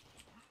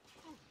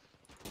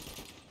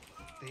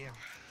 Damn.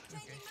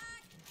 Okay.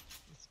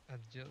 Let's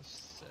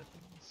adjust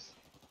settings.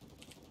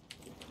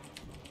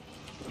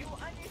 you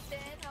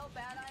understand how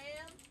bad I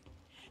am?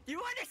 You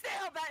understand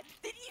how bad?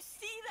 Did you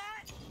see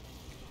that?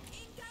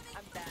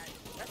 I'm bad.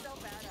 That's how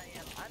bad I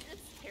am. I'm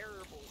just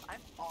terrible. I'm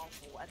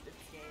awful at this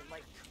game.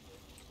 Like,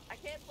 I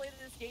can't play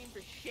this game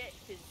for shit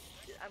because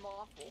I'm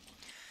awful.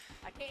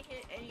 I can't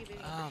hit anything.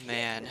 Oh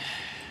man.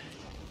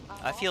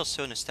 I feel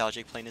so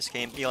nostalgic playing this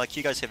game. Yeah, like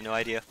you guys have no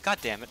idea. God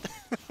damn it.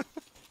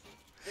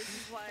 This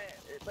is why,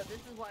 but this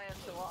is why I'm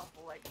so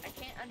awful. Like, I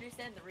can't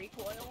understand the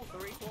recoil. The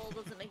recoil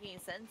doesn't make any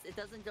sense. It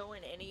doesn't go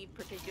in any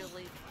particular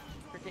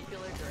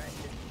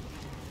direction.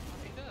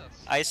 It does.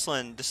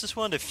 Iceland, this is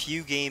one of the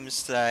few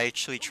games that I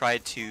actually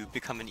tried to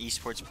become an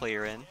esports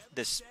player in.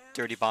 This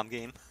Dirty Bomb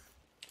game.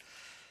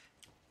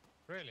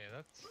 Really,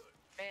 that's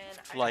Man,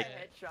 I Like-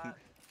 got a headshot.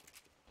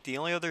 The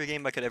only other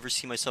game I could ever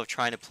see myself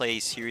trying to play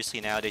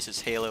seriously nowadays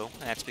is Halo,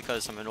 and that's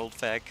because I'm an old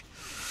fag.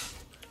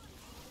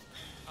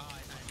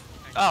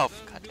 Oh,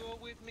 don't God. duo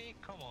with me.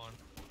 Come on.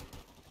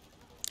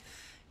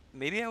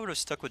 Maybe I would have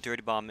stuck with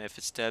Dirty Bomb if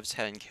its devs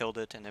hadn't killed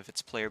it and if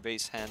its player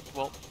base hadn't.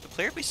 Well, the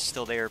player base is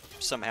still there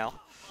somehow.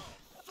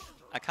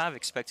 I kind of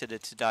expected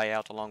it to die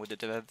out along with the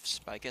devs,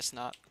 but I guess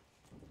not.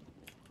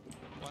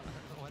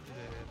 What did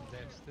the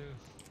devs do?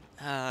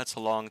 That's a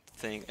long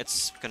thing.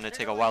 It's gonna They're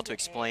take a going while to to A,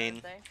 explain,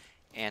 aren't they?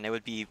 and it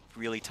would be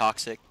really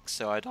toxic,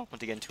 so I don't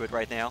want to get into it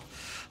right now.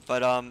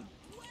 But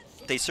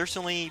they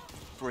certainly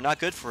were not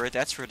good for it.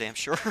 That's for damn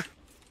sure.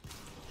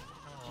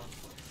 Oh,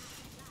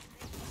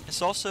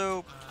 It's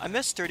also, I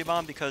miss Dirty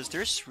Bomb because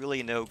there's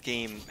really no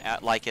game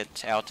like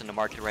it out in the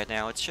market right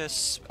now. It's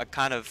just a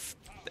kind of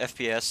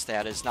FPS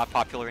that is not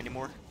popular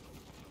anymore.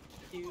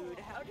 Dude,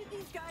 how did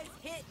these guys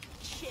hit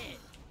shit?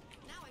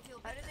 Now I feel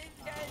How better. did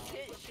these guys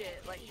hit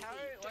shit? Like,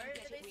 why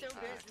are they so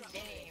good at this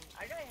game?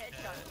 I got a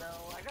headshot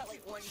though. I got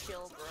like 1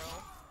 kill, bro.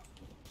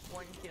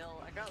 1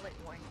 kill. I got like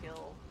 1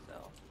 kill,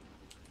 so.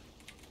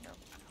 No.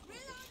 break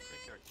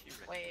our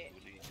T-Rex Wait. and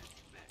we need to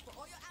smack. For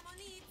all your ammo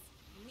needs,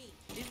 me.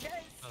 These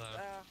guys,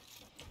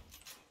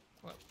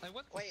 well, I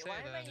want to wait, say why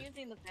am I that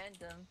using the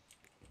Phantom?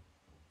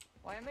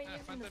 Why am I using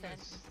the Phantom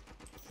Phantom?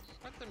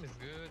 Phantom is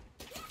good.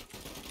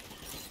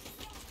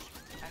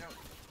 I don't.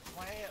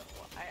 Why?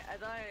 I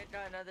thought I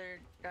got another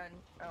gun.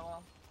 Oh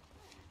well.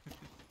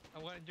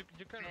 Well,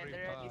 you can Man,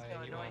 their rebuy enemy's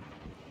so annoying.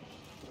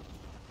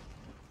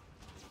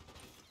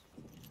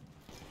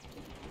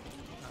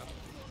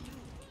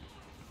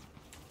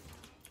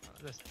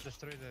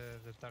 Destroy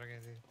the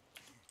target.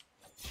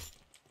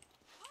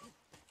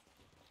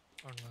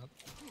 Or not.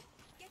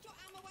 Get your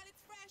ammo while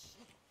it's fresh.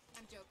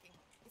 I'm joking.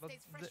 It But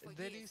stays fresh for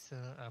there years. is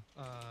a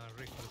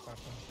recall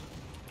button.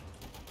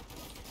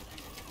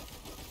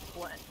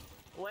 What?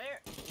 Where?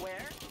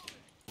 Where?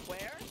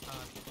 Where?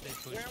 They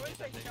pushed Where me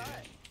was I and they shot?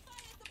 didn't.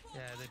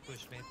 Yeah, they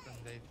pushed me and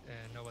they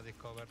nobody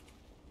covered.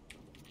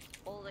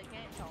 Well, they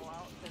can't call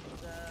out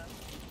because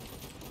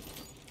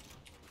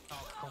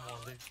Oh come on,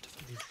 this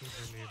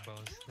really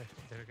bounced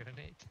their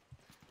grenade.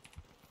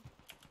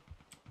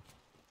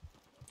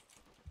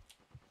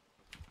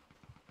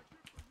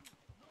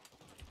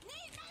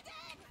 Need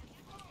medic!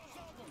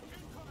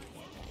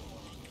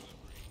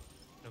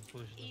 Don't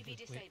push them. EV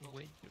disabled.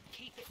 Wait.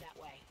 Keep it that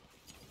way.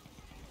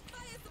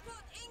 Fire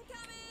support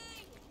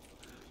incoming!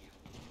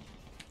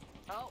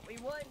 Oh, we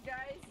won,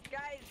 guys!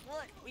 Guys,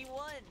 look, we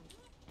won!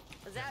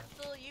 It was Yeah.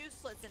 absolutely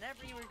useless in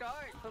every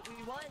regard, but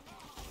we won!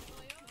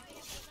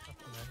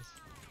 Nice.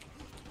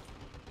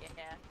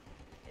 Yeah,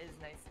 it is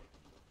nice.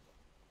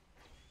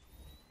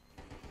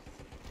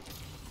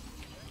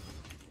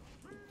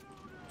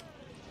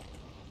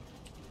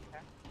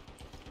 Okay.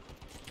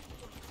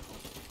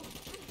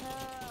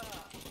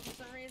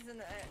 For some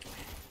reason,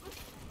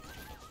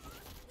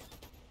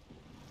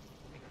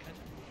 We can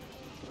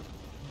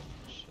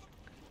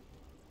check.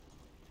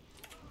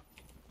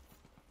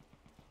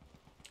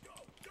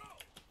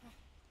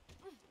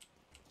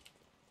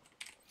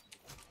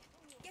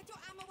 Get your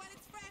ammo while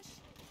it's fresh.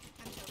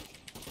 I'm joking.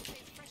 It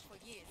stays fresh for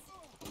years.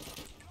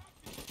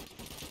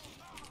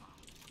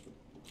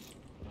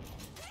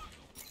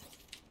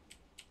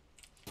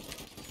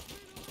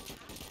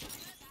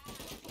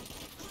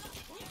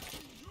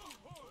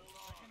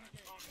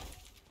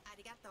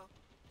 Arigato.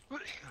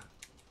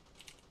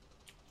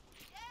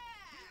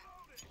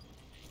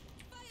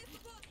 Fire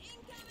support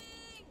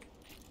incoming!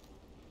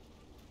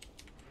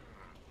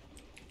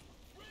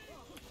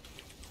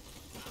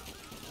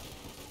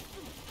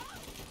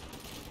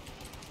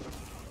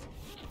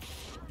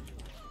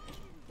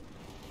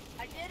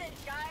 I did it,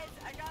 guys!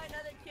 I got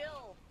another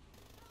kill!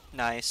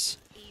 Nice.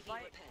 EV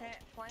Light repaired.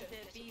 planted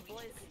Don't B, let them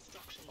reach boys. the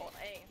construction Well,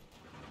 area. A.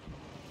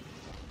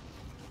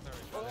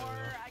 Sorry,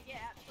 Or I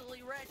get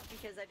absolutely wrecked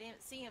because I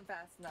didn't see him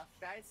fast enough,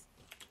 guys.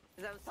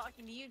 Because I was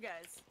talking to you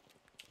guys.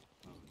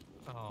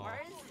 Oh,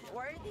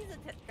 Why are these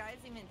guys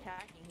even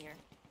attacking here?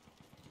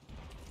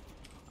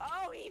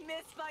 Oh, he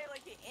missed by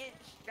like an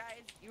inch,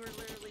 guys. You were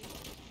literally.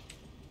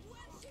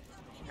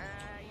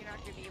 You're not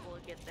gonna be able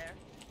to get there.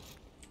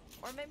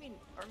 Or maybe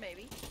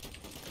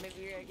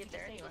you're gonna get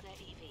there Disable anyway.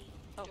 their EV.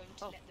 Oh, Going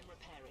to oh. let them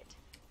repair it.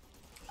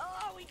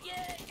 Oh, we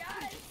get it,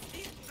 guys!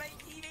 My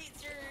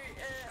teammates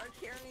are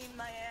carrying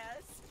my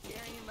ass.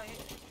 Carrying my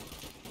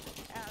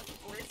ass,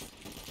 boys.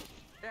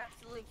 They're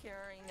absolutely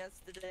carrying us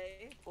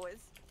today, boys.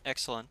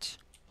 Excellent.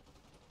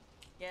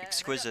 Yeah, and I got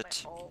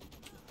Exquisite. my ult.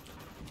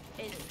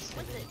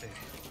 Exquisite.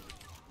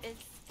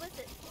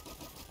 Exquisite.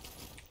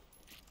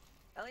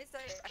 At least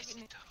I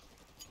can...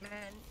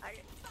 Man,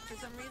 for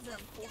some reason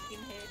I'm poking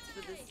heads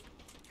with this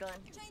gun.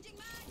 Changing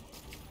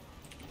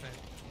mag!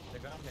 the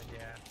Guardian,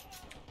 yeah.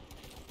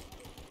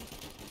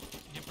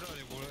 You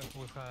probably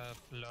would have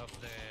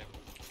loved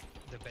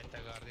the Beta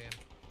Guardian.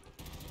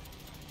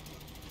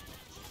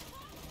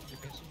 You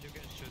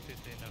can shoot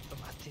it in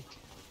automatic.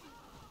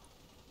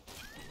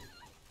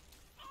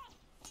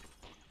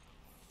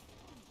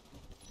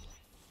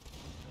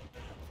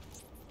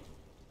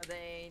 Are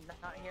they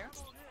not here?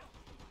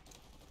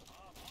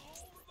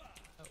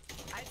 Oh.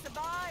 I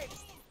survived!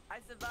 I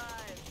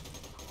survived!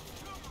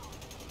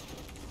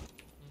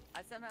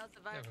 I somehow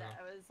survived There we that.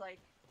 I was like,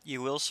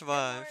 You will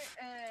survive.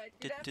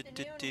 good afternoon,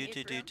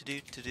 April.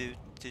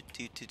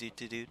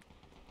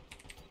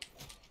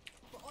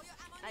 For all your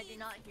ammo I needs, did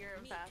not hear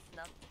him me. fast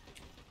enough.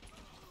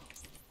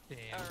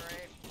 Damn.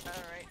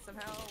 Alright,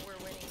 somehow we're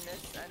winning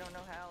this. I don't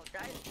know how.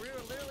 Guys, we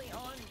were literally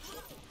on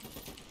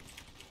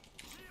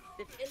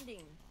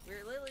defending. We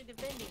were literally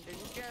defending. They're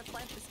just gonna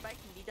plant the spike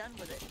and be done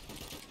with it.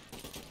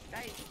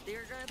 Guys,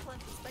 they're gonna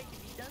plant the spike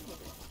and be done with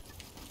it.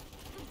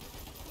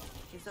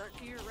 Resort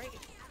to your rate.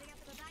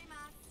 Arigato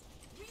gozaimasu.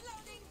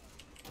 Reloading!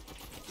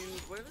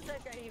 Dude, where was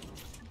that guy even?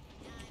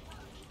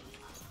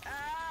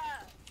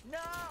 Ah!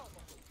 No!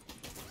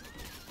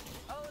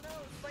 Oh no,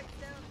 spike's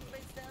down,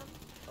 spike's down.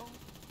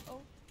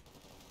 Oh.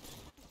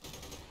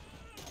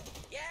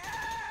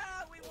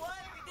 Yeah! We won!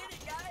 We did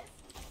it, guys!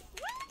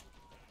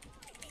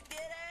 We did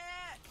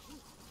it!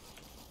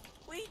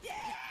 We did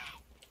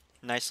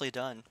it! Nicely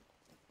done.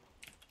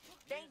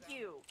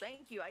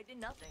 Thank you, I did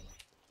nothing.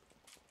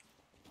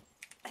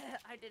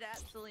 I did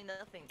absolutely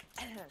nothing.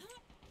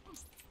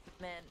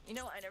 Man, you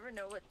know, I never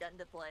know what gun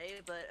to play,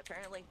 but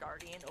apparently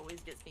Guardian always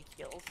gets me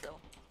kills, so...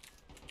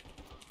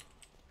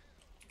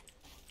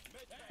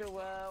 So,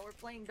 we're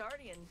playing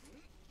Guardian.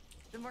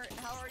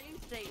 How are you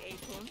today,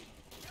 Apun?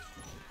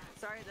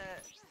 Sorry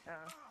that,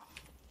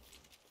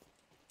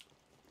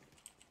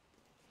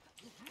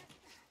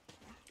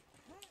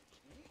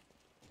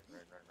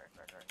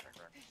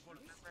 More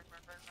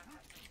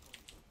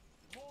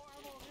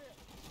ammo here.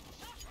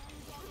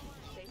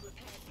 They've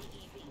repaired the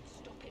EV.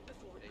 Stop it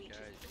before it Hey reaches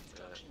guys, the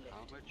construction lift.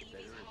 how much EV's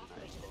better is an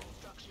halfway to the iPhone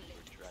construction for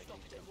lift. tracking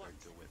Stop it at compared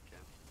once. to a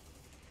webcam?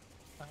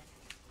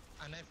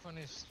 An iPhone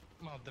is,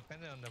 well,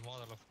 depending on the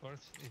model, of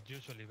course, it's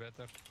usually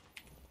better.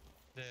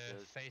 The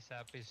Yes. Face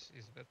app is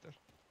better.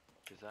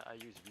 Because I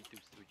use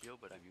VTube Studio,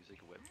 but I'm using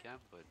a webcam,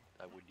 but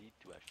I would need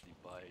to actually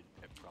buy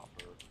a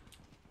proper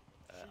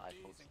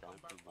iPhone stand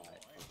for my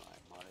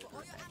monitor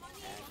All your ammo and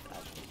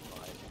actually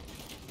buy the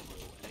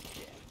Studio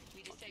again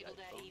We on the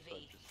disabled their iPhone, so EV.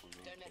 I'm just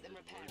wondering Don't let if them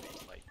it's repair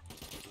worth it. like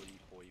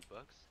 30-40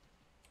 bucks,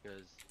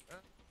 because Uh,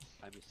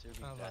 I'm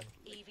assuming Hold that on.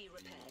 like, EV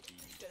repaired. the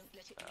Don't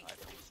let it reach the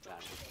iPhone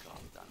stand construction would lift.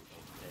 cost, I don't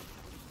know,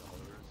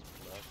 $10-20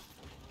 plus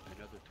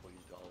another $20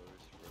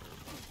 for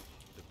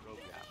the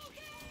program,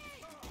 which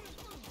is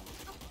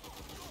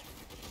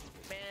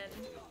Man,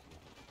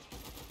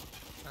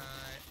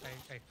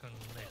 I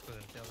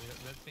couldn't tell you.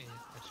 Let me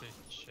actually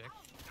check,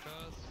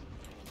 because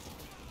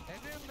I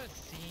remember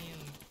seeing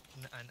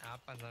an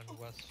app and that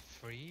was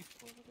free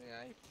for the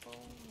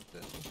iPhone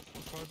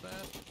for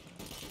that.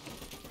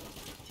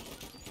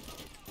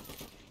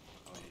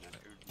 I mean, I'm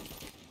currently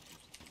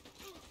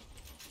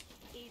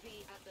EV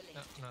at the No,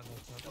 lift. no, that's not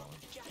the Stop one.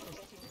 Jack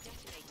getting the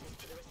detonators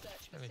to the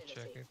research Let me check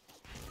facility. it.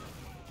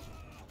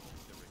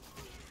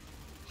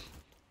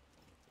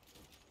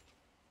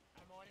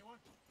 Ammo, anyone?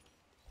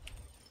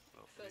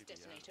 well, First maybe,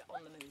 detonator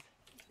on the move.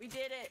 we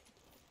did it.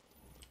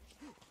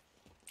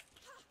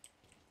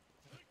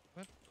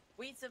 What?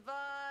 We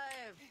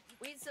survived.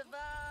 We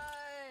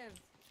survived.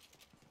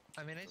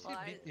 I mean, I see Well,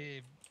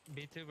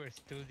 vtuber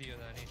Studio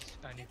and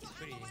it's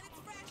free When it's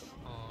fresh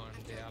on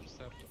and the App dirty.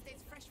 Store. It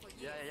stays fresh for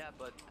years. yeah,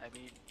 but I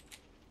mean,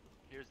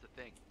 here's the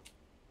thing.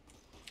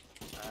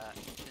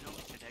 You can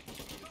only connect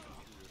to your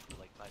computer for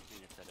like 5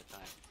 minutes at a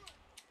time,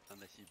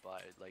 unless you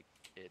buy like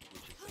it,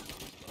 which is like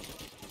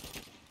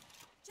 $20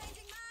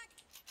 Changing mag.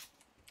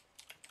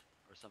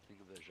 or something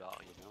of the genre,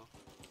 you know.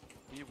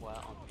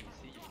 Meanwhile, on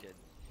PC you can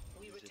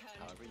We use it return to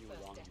however the you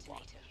first long you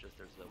want. detonator. It's just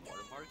there's a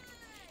watermark,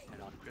 and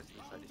on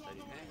Christmas I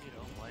decided, hey, you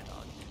know, why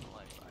not? You know,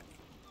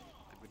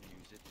 I'm going to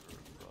use it for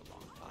a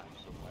long time,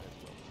 so might as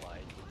well buy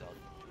it without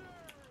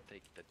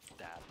take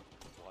that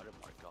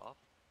watermark off.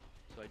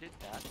 So I did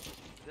that.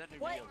 Then I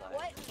What?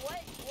 realized.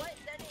 What?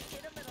 That didn't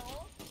hit him at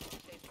all?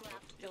 They've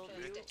grabbed the Killed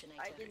first you.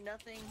 detonator. I did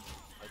nothing.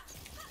 But,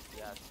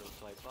 yeah, so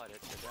I bought it,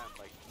 and then I'm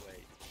like,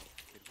 wait,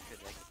 can you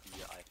connect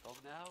the iPhone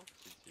now?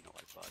 Since you know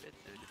I bought it,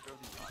 and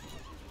apparently not.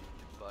 You need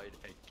to buy it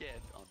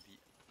again on the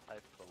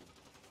iPhone.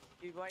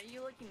 Dude, why are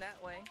you looking that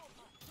way?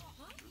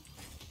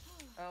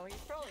 Oh, he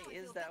probably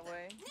is that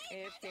way.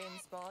 AFK in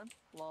spawn.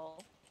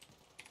 Lol.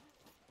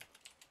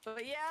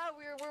 But yeah,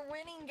 we're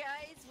winning,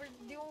 guys. We're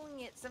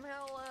doing it.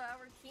 Somehow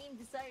our team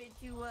decided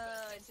to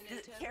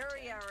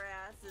carry our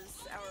asses,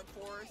 our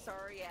poor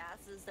sorry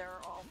asses that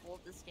are awful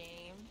at this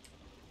game.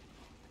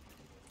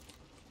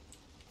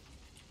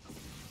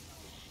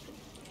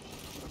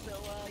 So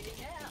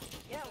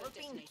yeah, we're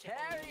being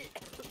carried.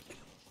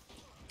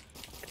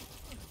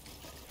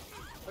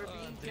 We're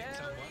being Doing some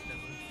carried.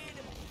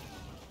 work.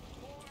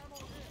 More ammo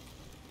here.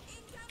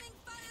 Incoming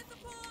fire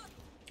support.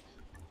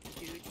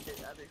 Dude,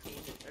 the other team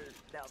are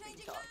now being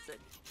Changing toxic.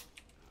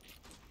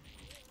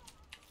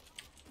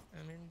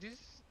 I mean, this.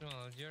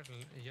 Well, you're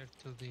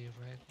 2D,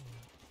 right?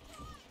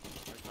 Are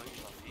you talking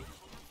about me?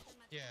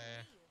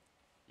 Yeah.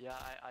 Yeah,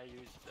 I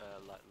used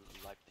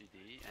Live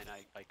 2D, and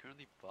I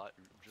currently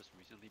just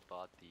recently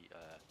bought the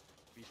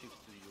YouTube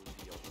Studio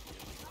DLC,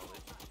 as they call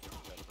it.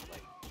 That's for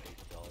like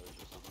 $8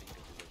 or something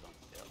because it was on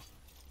sale.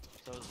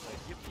 So I was like,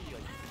 yippee,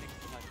 I can connect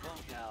to my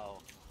phone now.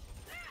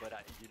 But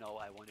I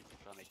wanted to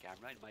try my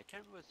camera, and my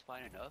camera was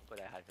fine enough, but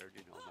I had heard,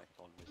 my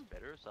phone was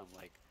better, so I'm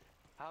like,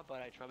 how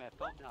about I try my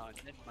phone now? And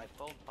then my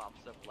phone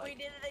pops up We like,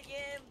 did it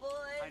again,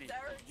 boys.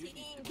 Our you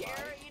need team to buy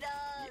carried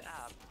the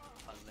us. app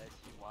unless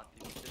you want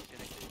to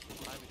disconnect it in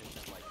 5 minutes.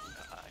 I'm like,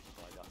 I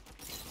bought it on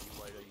PC,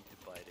 why do I need to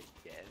buy it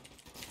again?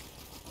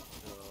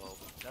 So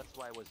that's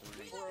why I was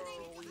wondering.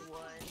 Bro, we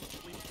won.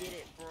 We did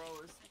it,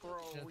 bros.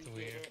 Bro, That's we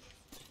weird. did it.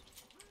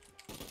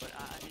 But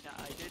I mean,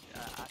 I did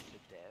ask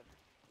the dev.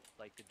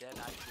 Like the dev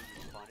actually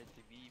responded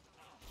to me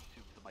to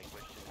my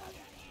question,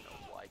 asking,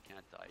 why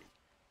can't I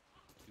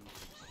do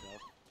some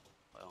stuff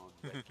on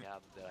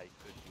webcam that I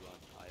could do on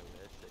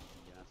iOS, and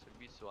he answered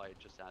me. So I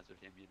just answered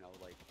him,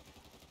 like,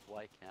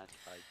 why can't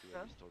I do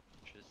a restore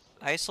purchase?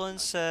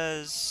 Iceland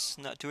says,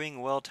 not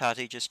doing well,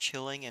 Tati, just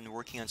chilling and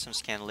working on some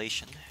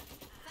scanlation.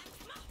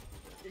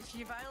 Did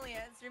she finally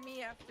answer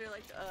me after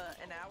like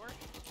an hour?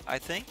 I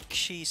think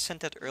she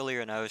sent that earlier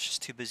and I was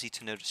just too busy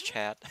to notice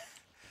chat.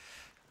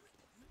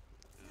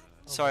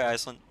 Sorry, Okay.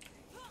 Iceland.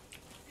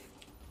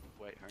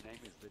 Wait, her name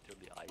is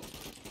literally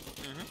Iceland.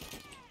 Mm-hmm.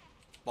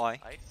 Why?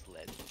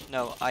 Iceland?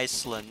 No,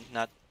 Iceland,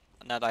 not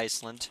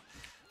Iceland.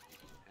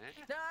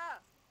 Eh? Ah!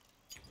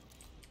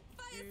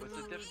 What's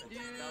the difference? It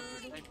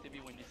sounds the same to me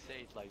when you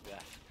say it like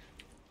that.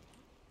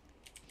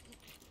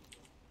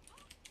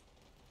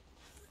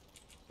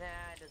 Nah,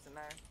 it doesn't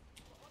matter.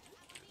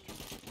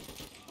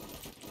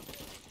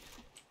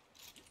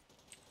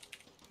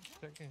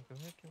 checking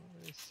because I can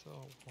really saw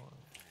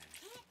one.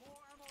 More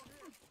ammo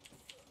here.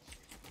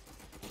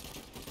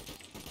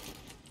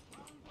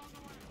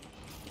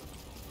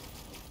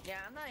 Yeah,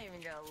 I'm not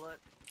even gonna look.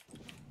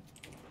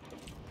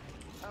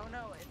 Oh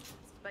no, it's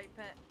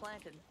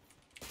planted.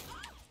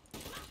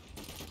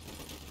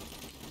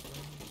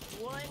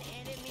 One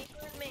enemy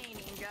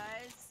remaining,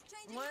 guys.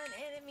 One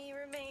enemy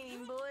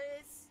remaining,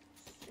 boys.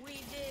 We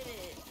did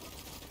it.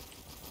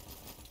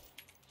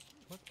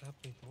 What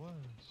happened was?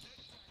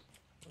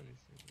 What is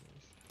it?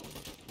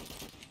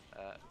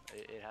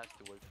 It has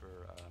to wait for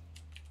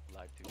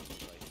live to be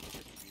like if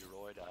it's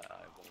rerolled.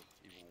 I won't.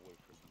 It won't wait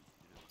for me.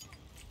 You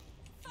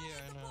know.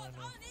 Yeah, I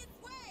know. On its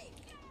way.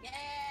 Yeah,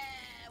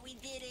 we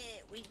did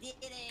it. We did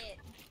it.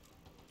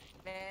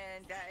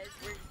 Man, guys,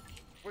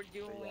 we're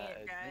doing But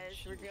yeah, it, guys.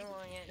 We're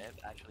doing it. Dev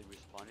actually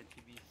responded to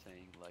me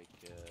saying like,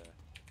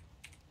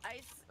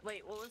 Ice.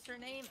 Wait, what was her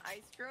name?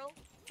 Ice girl.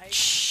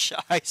 Shh,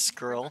 Ice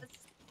Girl.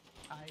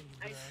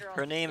 Ice girl.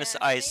 Her name is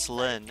Yeah, her name's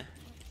Iceland.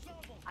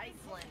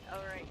 Iceland.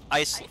 All right.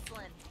 Iceland.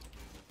 Iceland.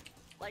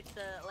 Like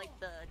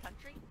the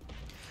country.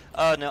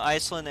 No,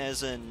 Iceland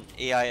as in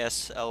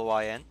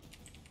Aislyn.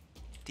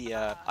 The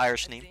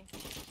Irish I name. see.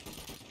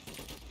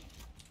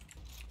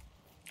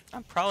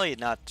 I'm probably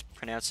not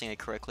pronouncing it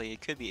correctly.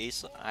 It could be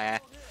Iceland.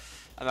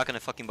 I'm not gonna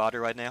fucking bother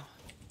right now.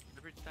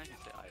 every time you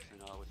say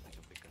Iceland, I always think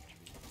of the country.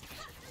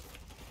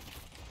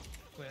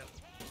 Well,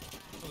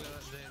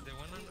 the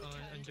one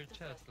on your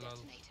chat, Lulz.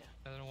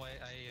 I don't know why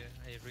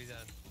I read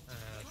that as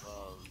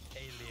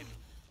alien.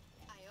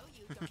 I owe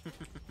you, Doctor.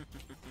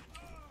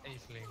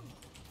 Alien.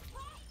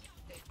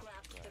 They've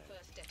grabbed the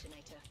first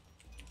detonator.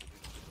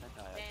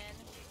 Man,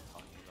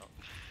 Talking about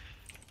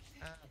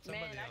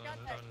Somebody I got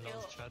that on kill.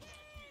 Lulz chat.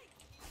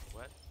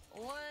 what?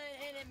 one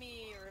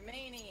enemy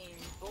remaining,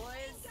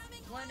 boys.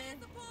 One in.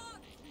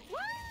 Woo!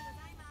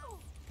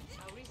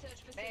 Our research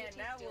Man, facility's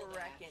now still we're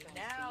there, wrecking.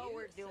 thanks Now to you,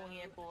 we're doing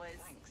so it, boys.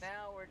 thanks.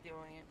 Now we're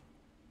doing it.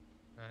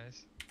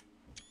 Nice.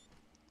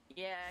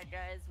 Yeah,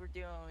 guys, we're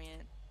doing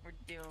it. We're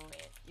doing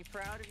it. You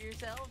proud of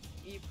yourself?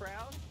 You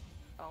proud?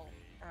 Oh,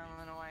 I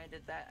don't know why I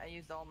did that. I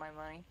used all my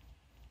money.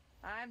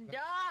 I'm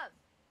dumb!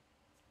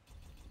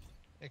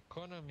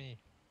 Economy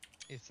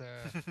is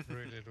a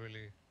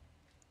really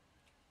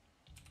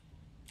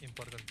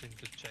important thing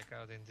to check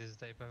out in this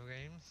type of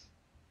games.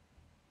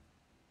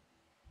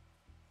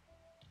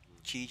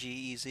 GG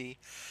easy.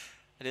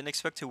 I didn't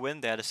expect to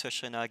win that,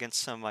 especially not against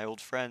some of my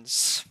old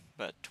friends.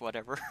 But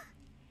whatever.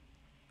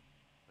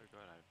 Oh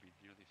god, I've been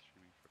nearly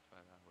streaming for 5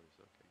 hours.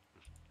 Okay.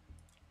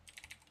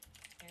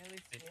 At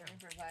least streaming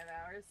for 5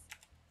 hours.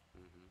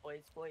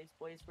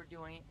 Boys, we're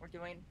doing it. We're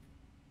doing it.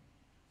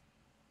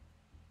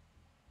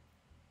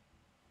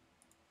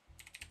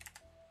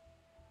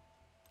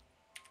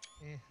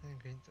 I'm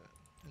going to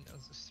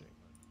announce the stream.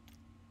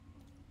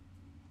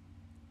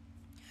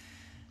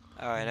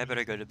 Alright, I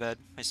better go to bed.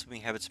 My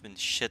sleeping habits have been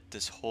shit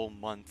this whole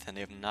month, and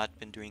they have not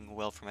been doing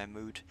well for my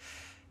mood.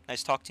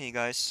 Nice talking to you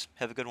guys.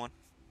 Have a good one.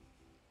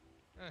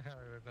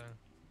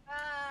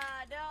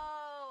 Ah, no!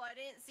 I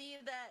didn't see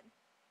that.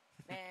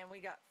 Man,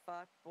 we got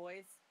fucked,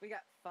 boys. We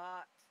got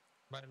fucked.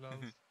 Bye,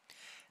 Lulz.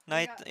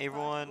 Night, got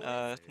everyone.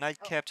 boys. Night,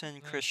 Oh. Captain,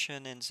 Night.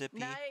 Christian, and Zippy.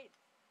 Night!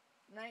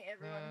 Night,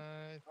 everyone.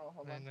 Night. Oh,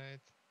 hold on. Night.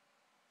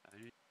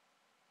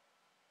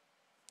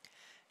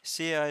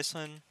 See ya,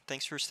 Iceland.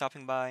 Thanks for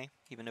stopping by,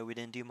 even though we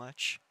didn't do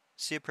much.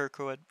 See ya,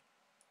 Perkwood.